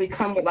 I usually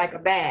come with like a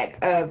bag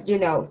of, you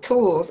know,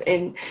 tools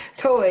and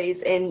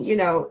toys and, you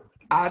know,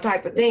 all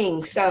type of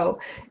things. So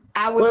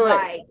I was Wait.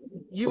 like,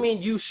 You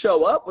mean you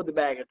show up with a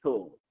bag of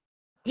tools?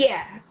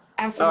 yeah, All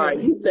absolutely.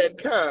 right, you said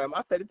come.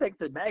 I said it takes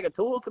a bag of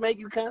tools to make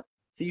you come.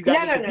 So you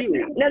got No.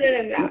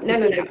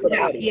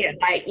 Yeah,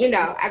 like, you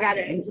know, I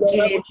gotta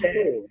get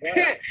into,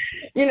 Right.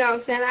 you know what I'm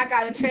saying? I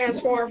gotta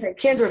transform from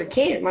Kendra to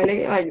Ken, my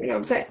nigga. Like, you know what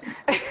I'm saying?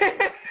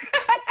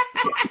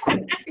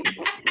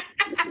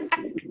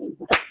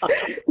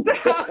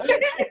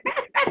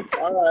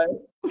 All right.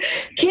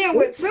 Ken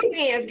with two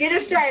hands, get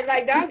it straight.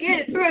 Like, don't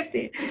get it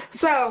twisted.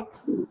 So,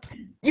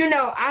 you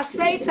know, I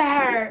say to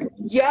her,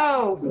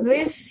 yo,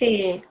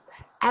 listen,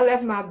 I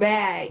left my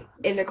bag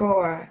in the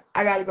car.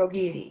 I gotta go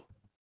get it.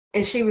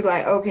 And she was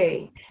like,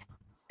 okay.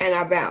 And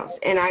I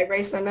bounced. And I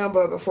erased her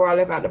number before I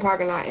left out the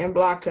parking lot and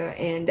blocked her.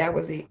 And that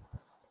was it.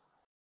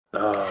 So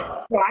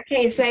I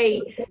can't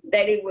say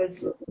that it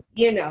was,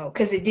 you know,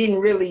 because it didn't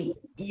really,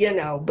 you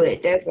know,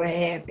 but that's what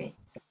happened.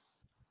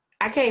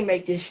 I can't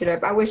make this shit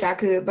up. I wish I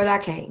could, but I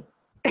can't.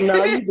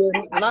 No, you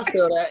didn't. And I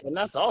feel that. And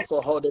that's also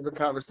a whole different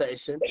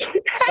conversation.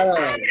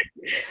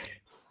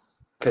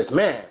 Because,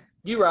 man,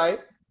 you're right.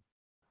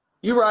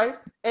 You're right.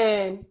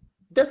 And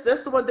that's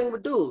the one thing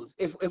with dudes.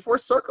 If we're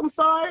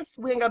circumcised,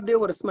 we ain't got to deal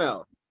with a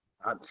smell.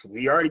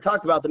 We already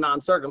talked about the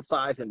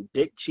non-circumcised and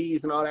dick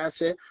cheese and all that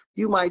shit.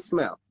 You might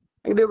smell.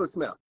 I can deal with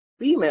smell.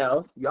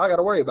 Females, y'all got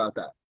to worry about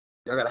that.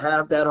 Y'all got to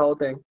have that whole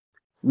thing.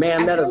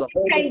 Man, that is a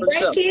whole different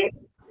show.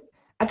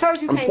 I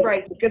told you can't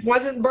break it because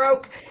once it's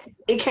broke,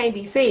 it can't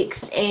be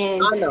fixed.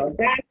 And I know.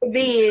 God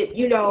forbid,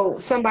 you know,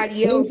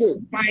 somebody else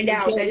find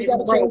out that you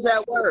got to change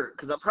that word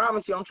because I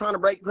promise you, I'm trying to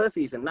break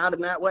pussies and not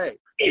in that way.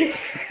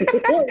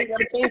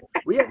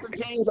 We have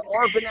to change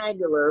our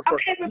vernacular.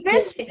 Okay, but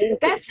listen,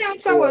 that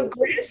sounds so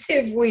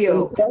aggressive,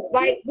 Will.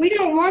 Like, we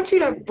don't want you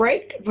to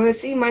break the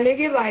pussy, my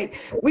nigga. Like,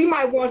 we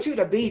might want you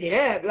to beat it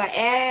up. Like,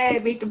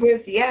 beat the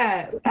pussy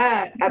up.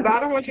 But I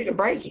don't want you to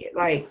break it.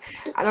 Like,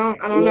 I don't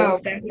know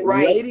if that's the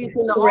right. Ladies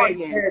in the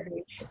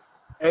audience,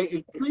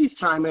 hey, please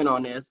chime in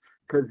on this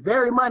because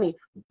very money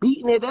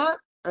beating it up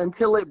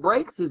until it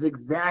breaks is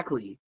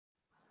exactly.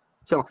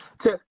 So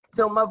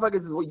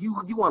motherfuckers,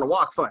 you want to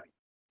walk funny.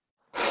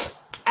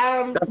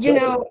 You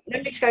know,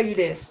 let me tell you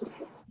this.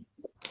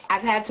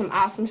 I've had some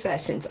awesome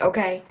sessions,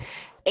 okay?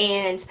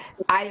 And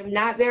I am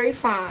not very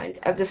fond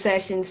of the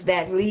sessions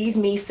that leave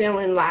me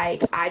feeling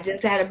like I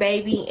just had a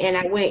baby and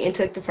I went and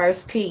took the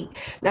first peek.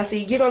 Now,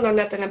 see, you don't know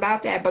nothing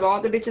about that, but all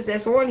the bitches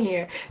that's on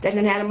here that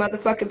done had a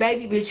motherfucking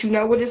baby, bitch, you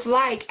know what it's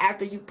like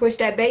after you push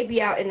that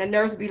baby out and the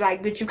nurse be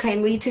like, bitch, you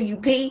can't leave till you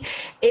pee.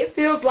 It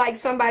feels like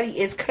somebody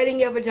is cutting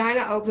your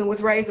vagina open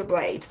with razor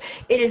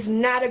blades. It is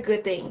not a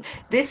good thing.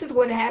 This is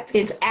what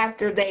happens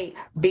after they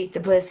beat the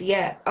pussy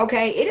up.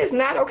 Okay? It is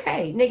not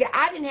okay. Nigga,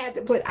 I didn't have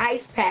to put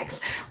ice packs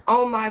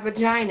on my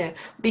vagina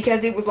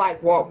because it was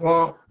like womp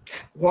womp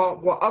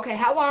womp womp. Okay,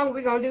 how long are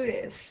we gonna do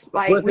this?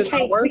 Like Was it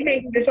not we working?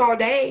 can't do this all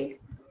day.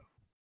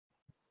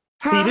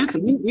 See, Huh? this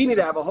we need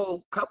to have a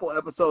whole couple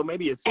episode,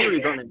 maybe a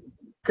series on it.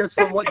 Because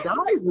from what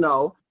guys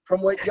know,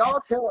 from what y'all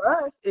tell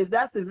us, is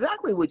that's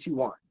exactly what you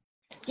want.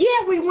 Yeah,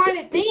 we want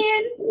it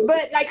then,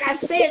 but like I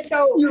said,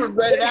 so You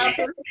regret it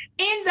after?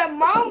 in the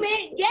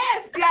moment,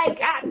 yes,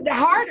 like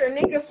harder,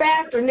 nigga,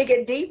 faster,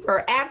 nigga,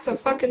 deeper,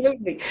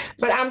 absolutely.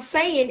 But I'm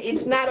saying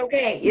it's not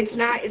okay. It's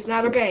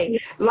not okay.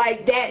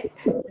 Like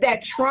that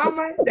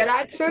trauma that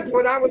I took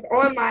when I was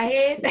on my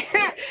head,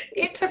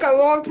 it took a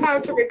long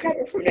time to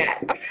recover from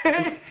that.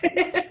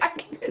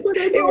 But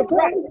they It was don't tell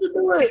rough. us to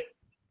do it.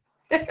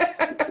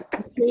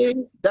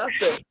 See, that's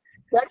the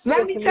sexual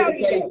Let me tell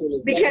you, communication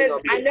is because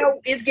definitely I know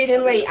it's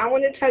getting late. I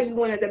want to tell you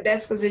one of the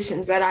best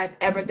positions that I've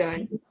ever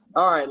done.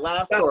 All right,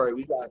 last So story.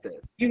 We got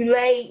this. you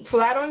lay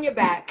flat on your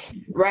back,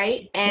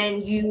 right?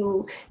 And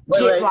you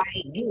get Wait. like,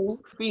 You,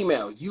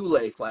 female, you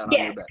lay flat on your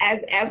yes,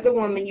 back. as the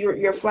woman,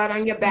 you're flat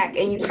on your back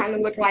and you kind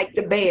of look like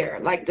the bear,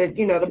 like the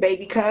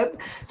baby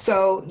cub.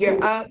 So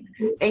you're up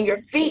and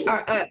your feet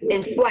are up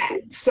and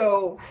flat.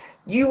 So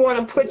you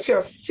want to put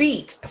your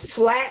feet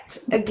flat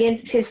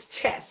against his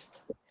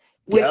chest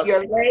with Yep.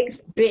 your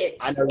legs bent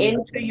I know you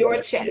into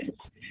your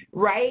chest,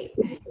 right?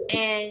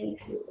 And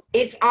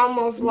it's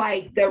almost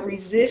like the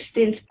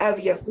resistance of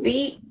your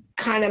feet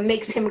kind of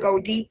makes him go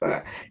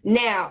deeper.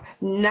 Now,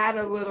 not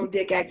a little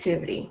dick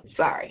activity.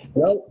 Sorry.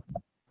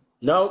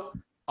 Nope.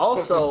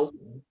 Also,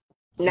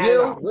 Not at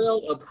all.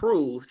 Will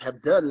approved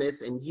have done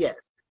this, and yes,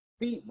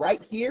 feet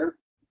right here,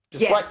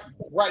 just Yes.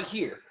 right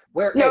here.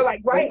 Where No,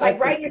 hey, like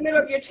right in the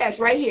middle of your chest,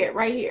 right here,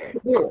 right here.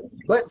 Yeah.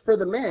 But for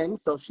the men,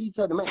 so she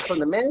said the men, for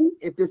the men,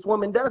 if this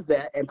woman does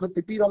that and puts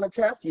the feet on the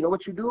chest, you know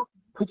what you do?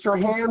 Put your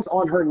hands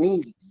on her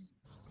knees.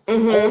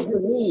 Hold your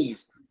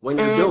knees when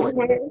you're doing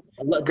it.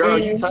 Look, girl,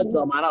 you touched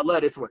on mine. I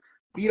love this one.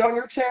 Feet on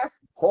your chest,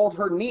 hold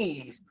her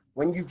knees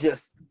when you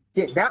just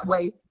get that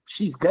way.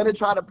 She's gonna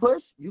try to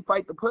push. You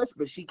fight the push,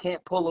 but she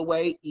can't pull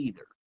away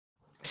either.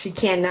 She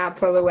cannot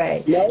pull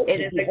away. No, It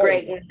is a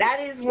great one. That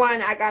is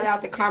one I got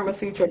out the Kama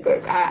Sutra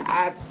book.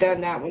 I've done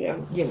that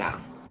one, you know.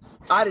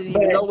 I didn't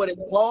even know what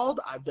it's called.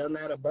 I've done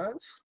that a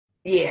bunch.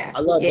 Yeah. I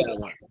love yeah. that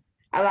one.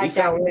 I like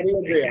that one. We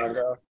agree on,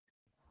 girl.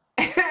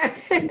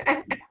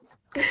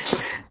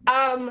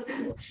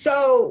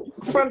 So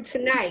from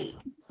tonight,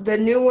 the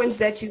new ones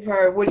that you've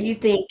heard, what do you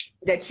think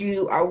that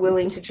you are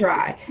willing to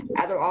try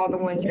out of all the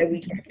ones that we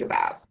talked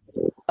about?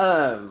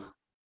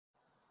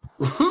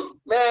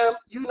 Man,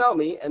 you know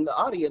me, and the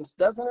audience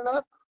doesn't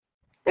enough.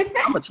 I'm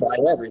gonna try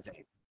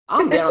everything.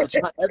 I'm down to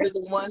try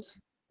everything once.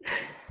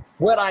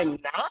 What I'm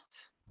not,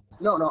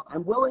 no,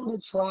 I'm willing to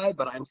try,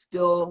 but I'm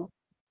still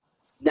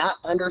not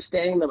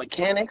understanding the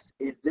mechanics.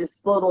 Is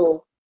this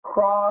little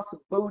cross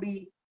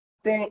booty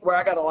thing where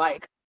I gotta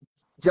like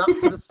jump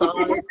to the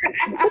side?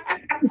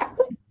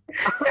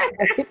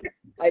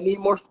 I need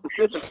more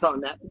specifics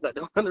on that because I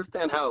don't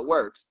understand how it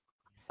works.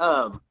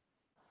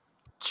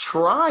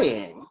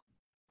 Trying.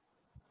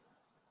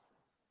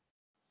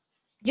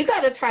 You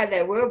got to try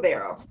that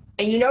wheelbarrow.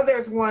 And you know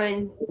there's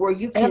one where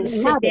you can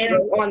sit down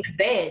on the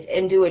bed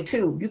and do it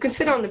too. You can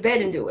sit on the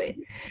bed and do it.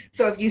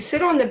 So if you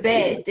sit on the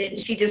bed, then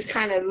she just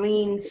kind of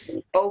leans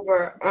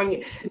over on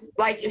you.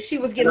 Like if she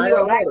was giving you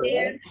a lap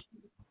dance.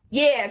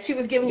 Yeah, if she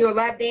was giving you a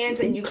lap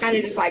dance and you kind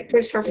of just like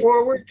pushed her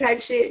forward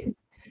type shit.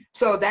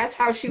 So that's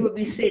how she would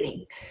be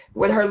sitting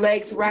with her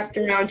legs wrapped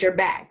around your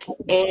back.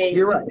 And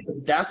you're right.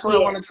 That's what I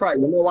want to try.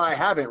 You know why I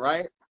haven't,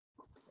 right?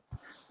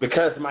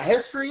 Because my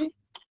history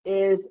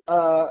is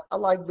I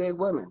like big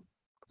women.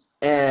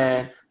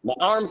 And my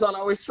arms aren't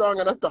always strong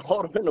enough to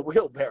hold them in the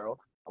wheelbarrow.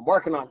 I'm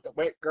working on it.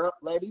 Wait, girl,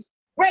 ladies.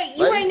 Wait,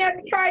 you ain't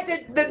never tried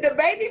the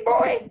baby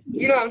boy?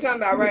 You know what I'm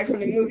talking about, right? From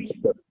the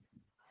movie.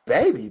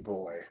 Baby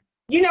boy.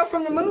 You know,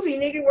 from the movie,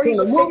 nigga, where he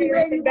was bouncing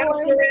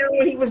around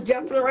when he was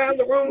jumping around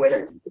the room with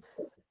her.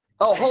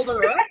 Oh, holding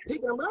her up,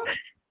 picking her up.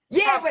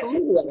 Yeah,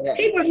 absolutely. But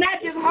he was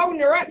not just holding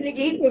her up, nigga.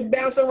 He was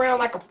bouncing around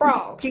like a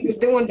frog. He was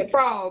doing the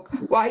frog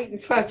while he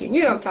was fucking.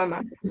 You know what I'm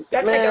talking about?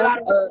 That take a lot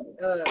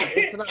of.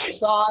 It's not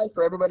shy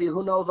for everybody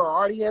who knows our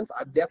audience.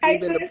 I've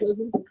definitely been to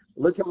prison.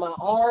 Look at my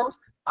arms.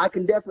 I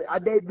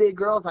date big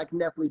girls. I can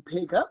definitely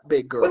pick up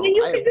big girls. Well, then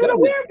you can do the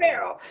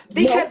wheelbarrow.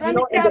 Because let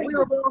me tell you. The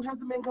wheelbarrow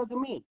hasn't been because of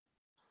me.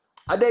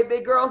 I date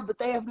big girls, but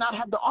they have not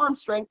had the arm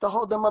strength to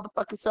hold their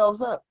motherfucking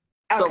selves up.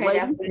 Okay, so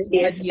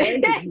ladies,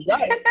 you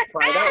got it.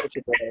 Try it out with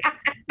your boy.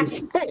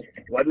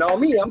 Wasn't on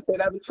me. I'm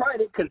saying I haven't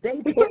tried it because they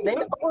have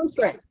the arm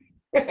strength.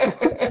 I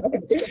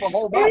can pick up a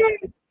whole body.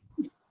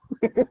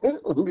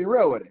 Let's be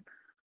real with it.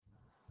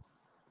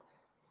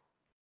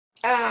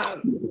 I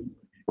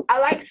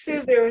like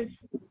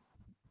scissors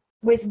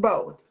with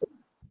both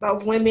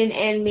women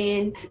and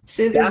men.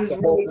 Scissors That's is a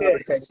whole really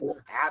good. conversation.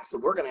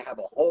 Absolutely. We're going to have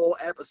a whole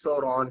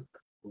episode on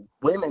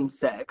women's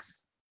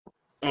sex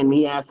and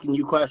me asking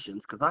you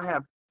questions because I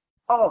have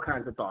all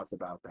kinds of thoughts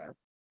about that.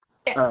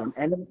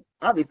 And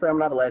obviously, I'm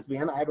not a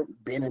lesbian. I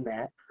haven't been in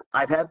that.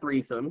 I've had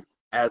threesomes,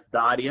 as the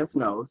audience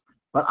knows.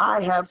 But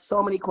I have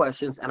so many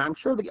questions, and I'm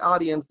sure the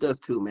audience does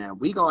too, man.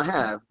 We're going to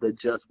have the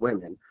Just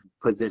Women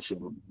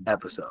position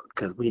episode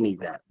because we need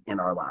that in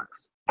our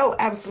lives. Oh,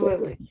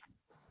 absolutely.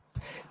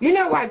 You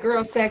know why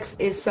girl sex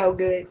is so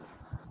good?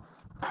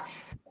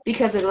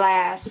 Because it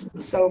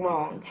lasts so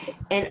long.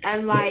 And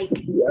unlike,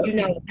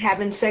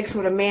 having sex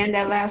with a man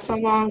that lasts so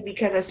long,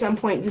 because at some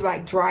point you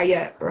like dry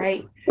up,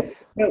 right?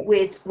 But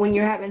when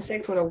you're having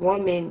sex with a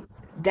woman,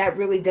 that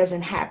really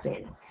doesn't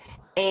happen.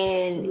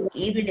 And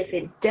even if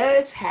it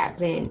does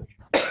happen,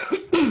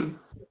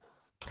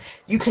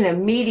 you can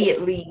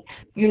immediately,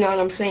 you know what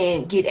I'm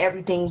saying, get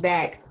everything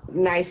back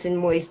nice and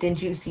moist and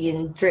juicy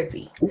and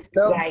drippy.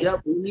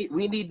 Yep.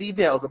 We need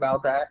details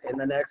about that in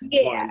the next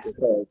one.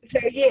 So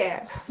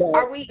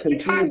are we? What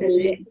time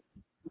is it?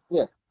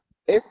 Yeah,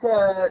 it's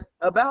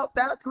about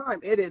that time.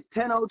 It is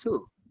 10:02.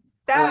 Look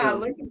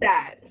at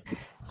that.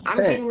 I'm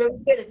getting really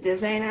good at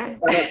this, ain't I?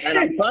 And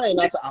I'm trying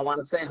not to. I want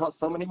to say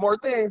so many more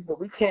things, but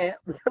we can't.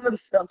 Matter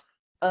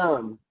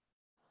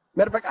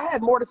of fact, I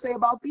had more to say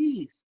about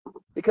these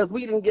because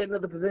we didn't get into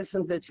the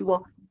positions that you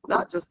want.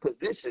 Not just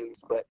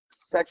positions, but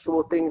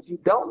sexual things you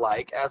don't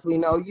like. As we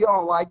know, you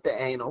don't like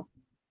the anal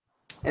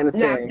and the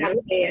thing. Not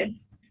a fan.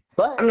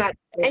 But I'm not.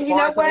 And you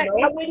know what?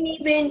 I wouldn't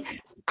even.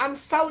 I'm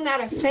so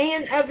not a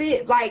fan of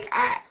it. Like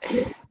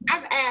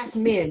I've asked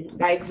men,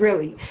 like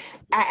really.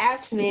 I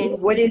asked men,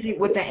 what is it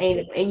with the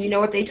anal? And you know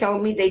what they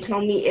told me? They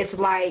told me it's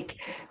like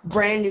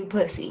brand new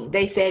pussy.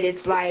 They said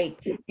it's like,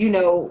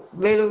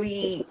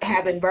 literally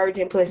having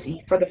virgin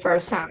pussy for the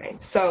first time.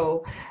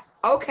 So,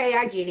 okay,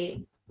 I get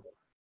it.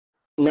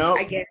 No,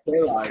 I guess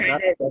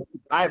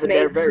I have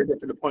a very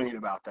different opinion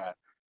about that.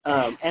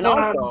 And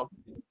also,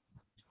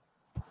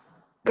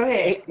 go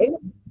ahead.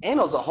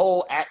 Anal's a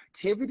whole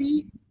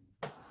activity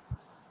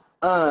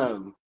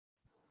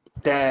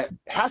that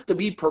has to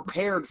be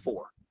prepared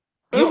for.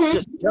 You don't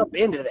just jump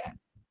into that.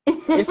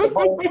 It's a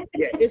whole,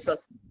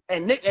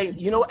 and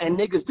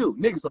niggas do.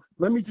 Niggas like,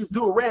 let me just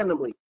do it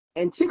randomly.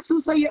 And chicks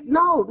who say,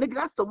 no, nigga,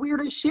 that's the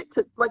weirdest shit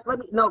to,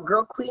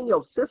 girl, clean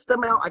your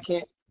system out. I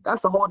can't.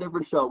 That's a whole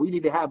different show. We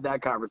need to have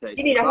that conversation.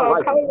 You need a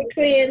whole color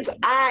cleanse.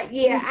 I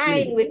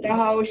ain't with the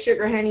whole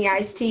sugar honey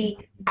iced tea.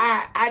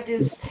 I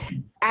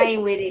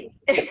ain't with it.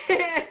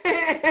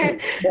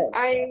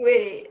 I ain't with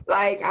it.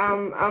 Like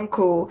I'm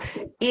cool.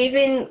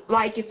 Even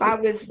like if I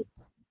was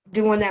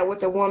doing that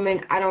with a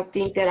woman, I don't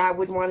think that I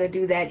would want to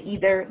do that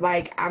either.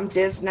 Like I'm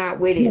just not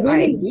with it.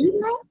 Like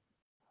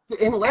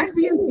in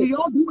lesbians, do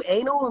y'all do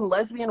anal in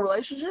lesbian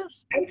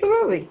relationships?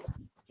 Absolutely.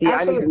 See, absolutely.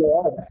 I need to know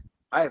all that.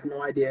 I have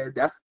no idea.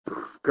 That's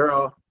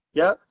girl.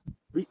 Yep.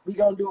 We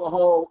gonna do a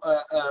whole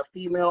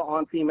female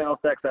on female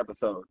sex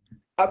episode.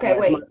 Okay,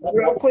 wait,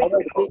 real quick.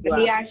 Let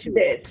me ask you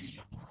this.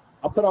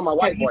 I'll put on my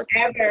white voice.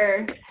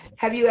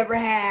 Have you ever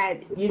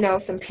had,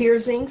 some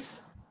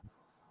piercings?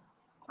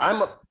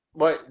 Y'all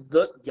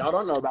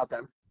don't know about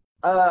them.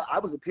 I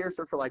was a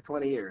piercer for like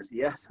 20 years.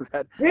 Yes.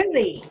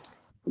 Really?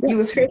 You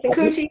was piercing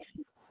coochies?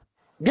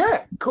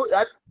 Yeah.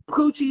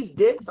 Coochies,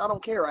 dicks, I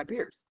don't care. I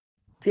pierce.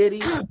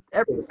 Titties,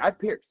 everything. I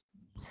pierce.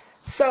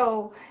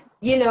 So,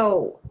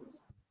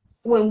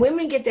 when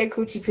women get their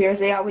coochie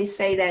pierced, they always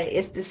say that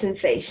it's the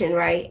sensation,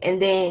 right?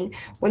 And then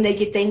when they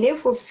get their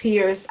nipples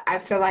pierced, I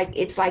feel like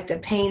it's like the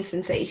pain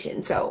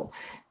sensation. So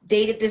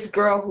dated this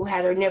girl who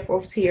had her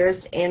nipples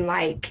pierced, and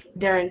like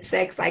during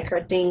sex, like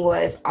her thing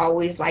was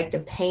always like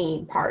the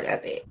pain part of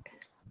it.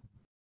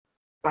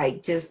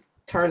 Like just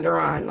turned her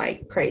on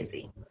like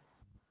crazy.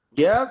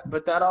 Yeah,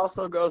 but that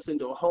also goes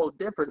into a whole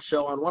different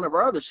show on one of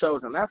our other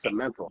shows, and that's a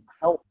mental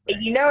health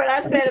thing. You know what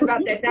I said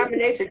about that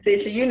dominatrix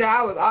issue?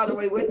 I was all the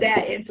way with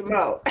that in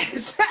Simone.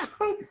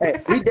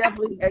 We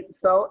definitely,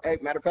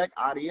 matter of fact,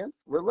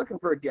 audience, we're looking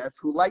for a guest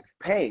who likes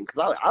pain,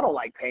 because I don't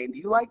like pain. Do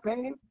you like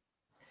pain?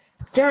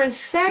 During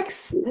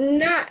sex,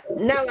 not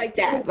like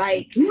that.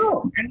 Like,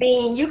 no. I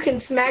mean, you can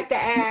smack the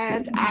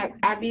ass.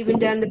 I've even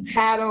done the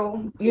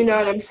paddle, you know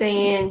what I'm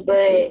saying?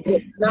 But,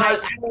 I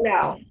don't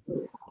know.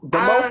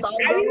 I've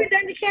even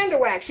done the candle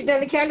wax. You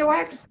done the candle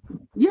wax?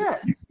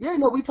 Yes. Yeah,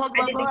 no, we talked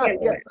about that.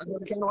 Yes, I done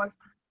the candle wax.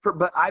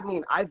 But I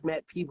mean, I've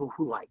met people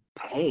who like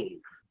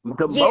pain.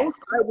 The most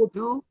I will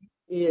do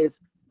is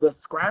the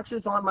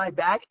scratches on my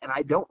back, and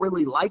I don't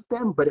really like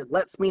them, but it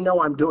lets me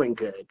know I'm doing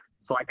good.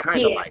 So I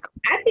kind of like them.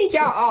 I think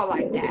y'all all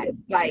like that.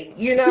 Like,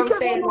 you know what I'm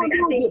saying? Like,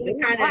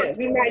 I think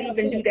we might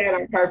even do that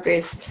on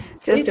purpose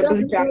just to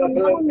boost y'all up a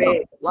little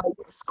bit. Like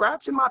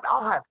scratching my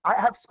back, I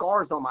have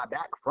scars on my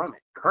back from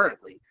it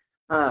currently.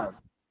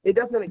 It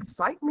doesn't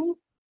excite me,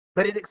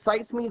 but it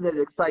excites me that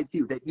it excites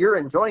you, that you're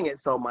enjoying it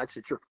so much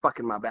that you're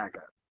fucking my back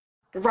up.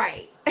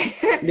 Right.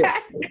 Yeah.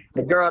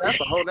 But girl, that's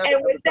a whole nother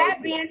And with that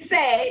episode. being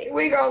said,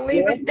 we're going to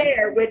leave Yeah. it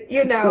there with,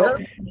 Yeah.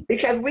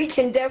 because we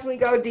can definitely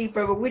go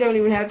deeper, but we don't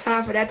even have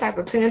time for that type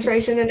of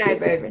penetration tonight,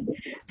 baby.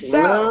 Yeah.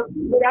 So,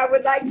 what I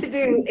would like to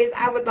do is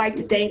I would like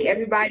to thank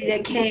everybody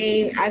that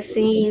came. I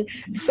seen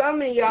so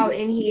many y'all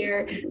in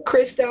here.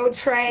 Crystal,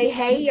 Trey,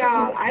 hey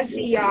y'all. I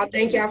see y'all.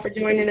 Thank y'all for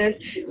joining us.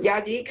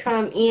 Y'all did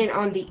come in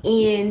on the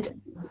end,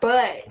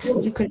 but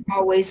you can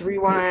always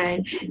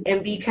rewind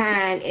and be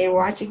kind and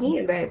watch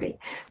again, baby.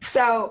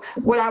 So,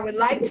 what I would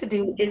like to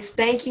do is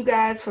thank you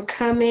guys for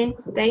coming.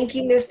 Thank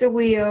you, Mr.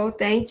 Will.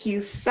 Thank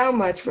you so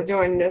much for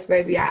joining us,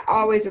 baby. I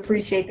always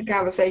appreciate the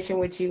conversation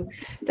with you.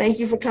 Thank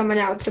you for coming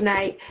out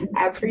tonight.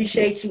 I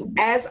appreciate you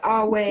as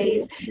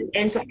always.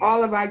 And to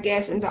all of our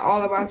guests and to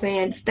all of our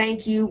fans,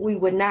 thank you. We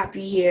would not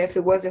be here if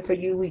it wasn't for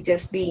you. We'd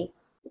just be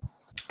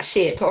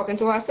shit talking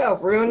to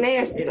ourselves real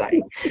nasty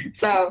like.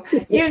 So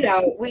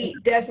we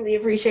definitely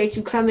appreciate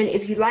you coming.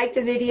 If you like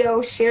the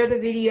video, share the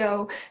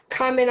video,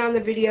 comment on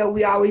the video.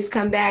 We always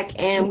come back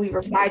and we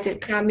reply to the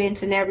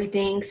comments and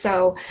everything.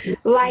 So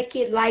like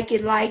it.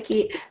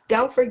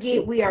 Don't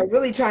forget, we are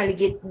really trying to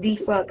get the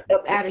fuck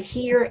up out of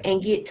here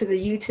and get to the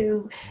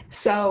YouTube.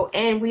 So,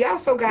 and we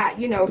also got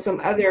some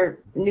other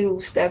new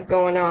stuff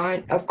going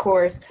on, of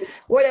course.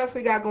 What else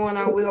we got going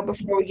on, Will,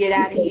 before we get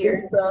out of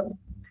here?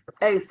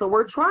 Hey, so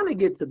we're trying to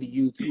get to the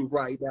YouTube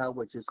right now,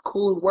 which is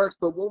cool and works,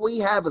 but what we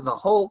have is a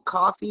whole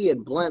Coffee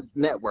and Blunts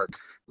network.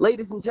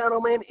 Ladies and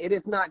gentlemen, it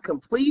is not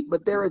complete,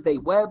 but there is a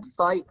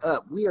website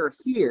up. We are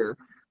here,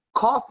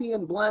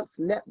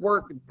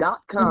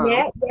 coffeeandbluntsnetwork.com.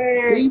 Network.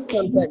 Please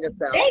come check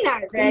us out. They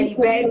not ready, Please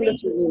baby. send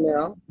us your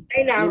email.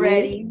 They not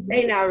ready.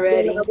 They not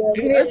ready.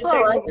 It's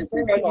all right. It's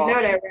You just know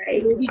that,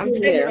 right? We'll be I'm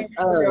getting taking there.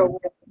 over the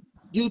world.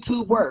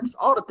 YouTube works.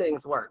 All the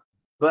things work.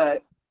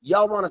 But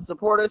y'all want to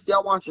support us,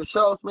 y'all want your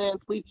shows, man,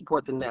 please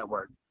support the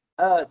network.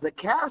 The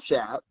Cash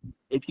App,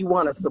 if you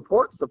want to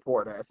support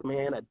us,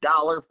 man, $1,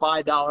 $5,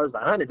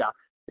 $100.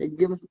 They can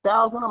give us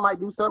 1,000, I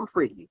might do something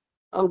freaky.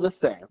 I'm just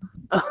saying.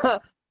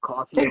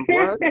 Coffee and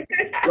Blunts.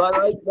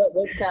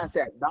 What's Cash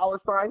App?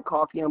 $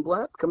 Coffee and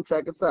Blunts. Come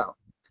check us out.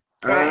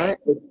 All right.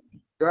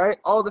 Right?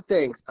 All the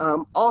things.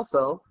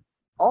 Also,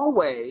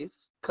 always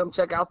come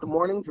check out the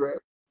Morning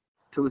Drip.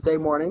 Tuesday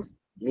mornings,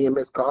 me and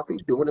Miss Coffee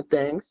doing the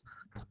things.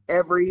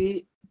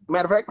 Every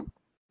matter of fact,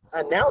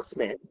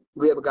 announcement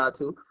we ever got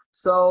to.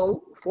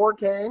 So the Four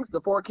Kings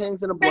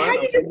in a Man, how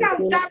blunt. you just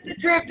gonna stop the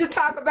drip to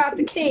talk about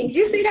the king?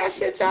 You see that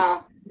shit,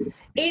 y'all?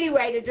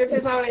 Anyway, the drip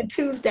is on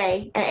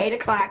Tuesday at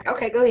 8:00.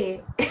 Okay, go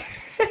ahead.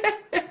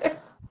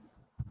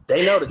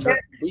 They know the drip.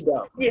 We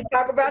don't. Yeah,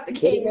 talk about the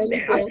kings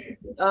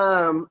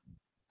now.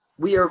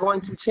 We are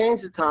going to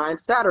change the time.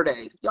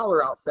 Saturdays. Y'all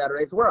are out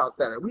Saturdays. We're out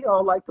Saturday. We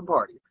all like to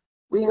party.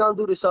 We ain't gonna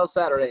do the show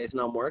Saturdays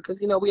no more because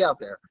we out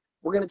there.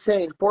 We're gonna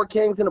change Four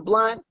Kings in a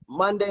Blunt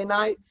Monday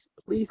nights.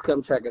 Please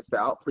come check us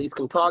out. Please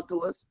come talk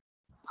to us.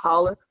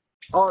 Holler.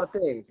 All the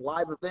things.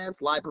 Live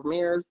events, live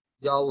premieres.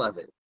 Y'all love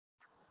it.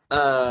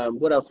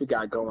 What else we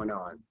got going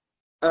on?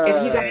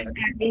 If you guys have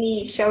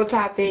any show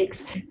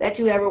topics that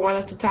you ever want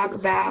us to talk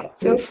about,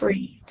 feel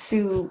free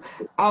to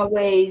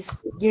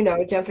always,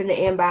 jump in the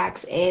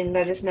inbox and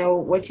let us know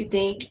what you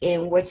think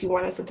and what you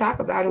want us to talk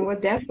about, and we'll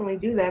definitely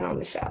do that on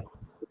the show.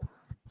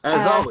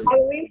 As always,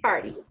 Halloween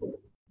party.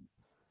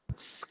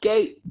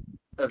 Skate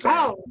event.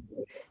 Oh,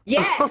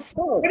 yes.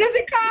 What is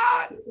it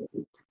called?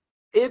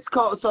 It's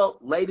called, so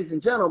ladies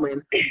and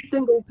gentlemen,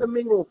 Single to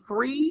Mingle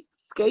free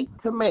skate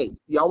to make.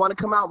 Y'all want to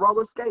come out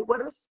roller skate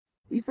with us?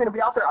 You finna be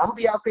out there. I'm gonna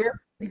be out there.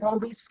 We gonna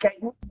be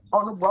skating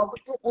on the roller,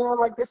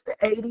 like this the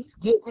 80s,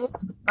 getting it.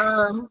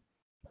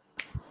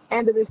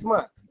 End of this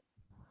month.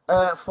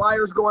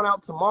 Flyers going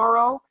out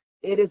tomorrow.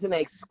 It is an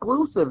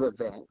exclusive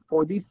event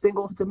for these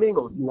singles to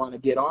mingles. You want to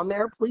get on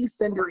there? Please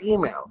send your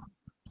email.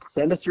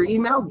 Send us your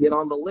email. Get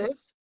on the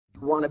list.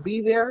 If you want to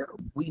be there,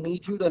 we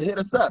need you to hit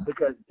us up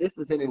because this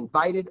is an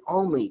invited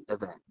only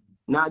event.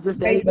 Not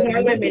just anybody.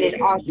 Limited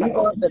also. We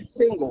want the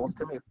singles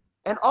to mingle.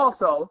 And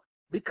also,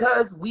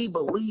 because we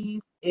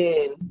believe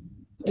in,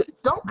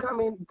 don't come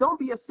in, don't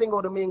be a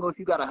single to mingle if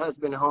you got a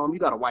husband at home, you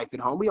got a wife at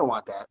home. We don't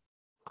want that.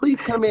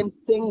 Please come in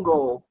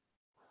single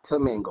to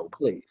mingle,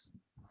 please.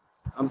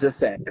 I'm just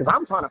saying, because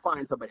I'm trying to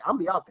find somebody. I'll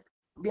be out there.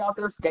 I'll be out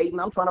there skating.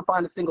 I'm trying to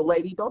find a single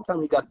lady. Don't tell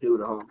me you got to do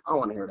it at home. I don't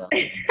want to hear that.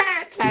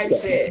 Type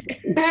shit.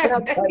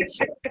 Type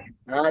shit.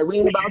 All right, we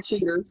ain't about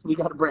cheaters. We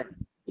got a brand.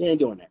 We ain't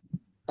doing that.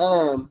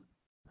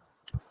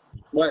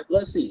 But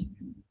let's see.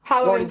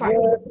 Halloween party.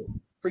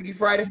 Freaky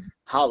Friday.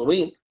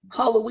 Halloween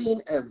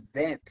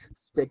event.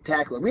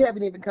 Spectacular. We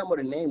haven't even come with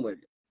a name with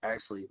it,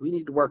 actually. We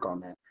need to work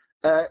on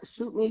that.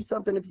 Shoot me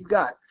something if you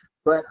got.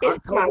 But it's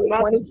October my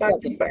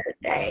 22nd.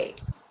 birthday.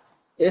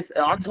 It's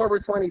October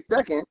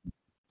 22nd.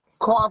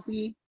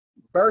 Coffee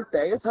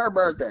birthday. It's her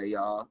birthday,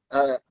 y'all.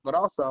 But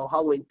also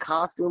Halloween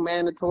costume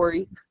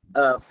mandatory.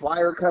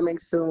 Flyer coming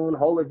soon.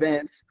 Whole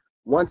events.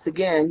 Once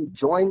again,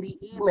 join the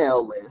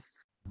email list.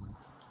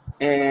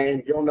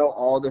 And you'll know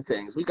all the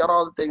things. We got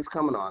all the things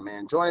coming on,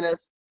 man. Join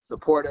us.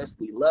 Support us.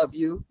 We love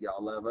you.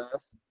 Y'all love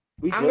us.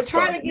 We I'm gonna just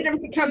try to started. get him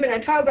to come in a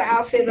toga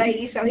outfit,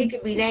 lady, so he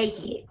could be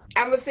naked.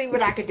 I'm gonna see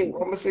what I can do. I'm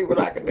gonna see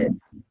what I can do.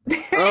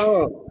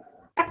 Oh,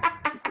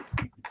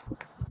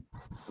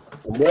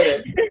 I'm with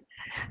it.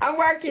 I'm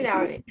working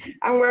on it.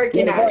 I'm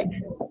working Matter of on fact,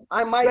 it.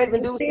 I might But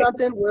even do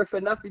something where if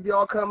enough of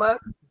y'all come up,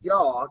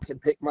 y'all can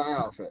pick my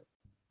outfit.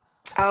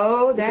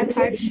 oh, that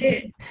type of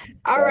shit.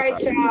 All That's how. right,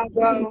 y'all.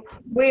 Well,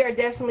 we are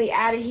definitely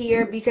out of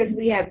here because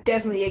we have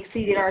definitely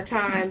exceeded our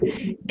time.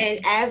 And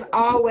as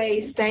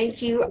always,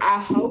 thank you. I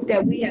hope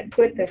that we have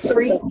put the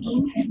freak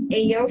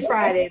in your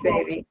Friday,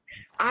 baby.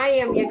 I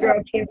am your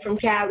girl Kim from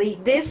Cali.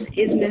 This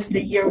is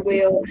Mr. Your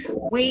Will.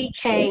 We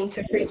came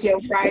to Freak Your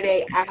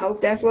Friday. I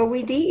hope that's what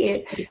we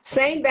did.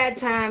 Same bad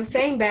time,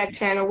 same bad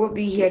channel. We'll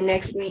be here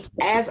next week,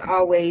 as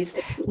always,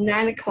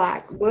 9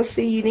 o'clock. We'll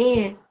see you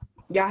then.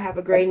 Y'all have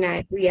a great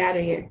night. We out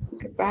of here.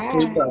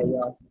 Super, Goodbye.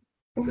 y'all.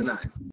 Good night.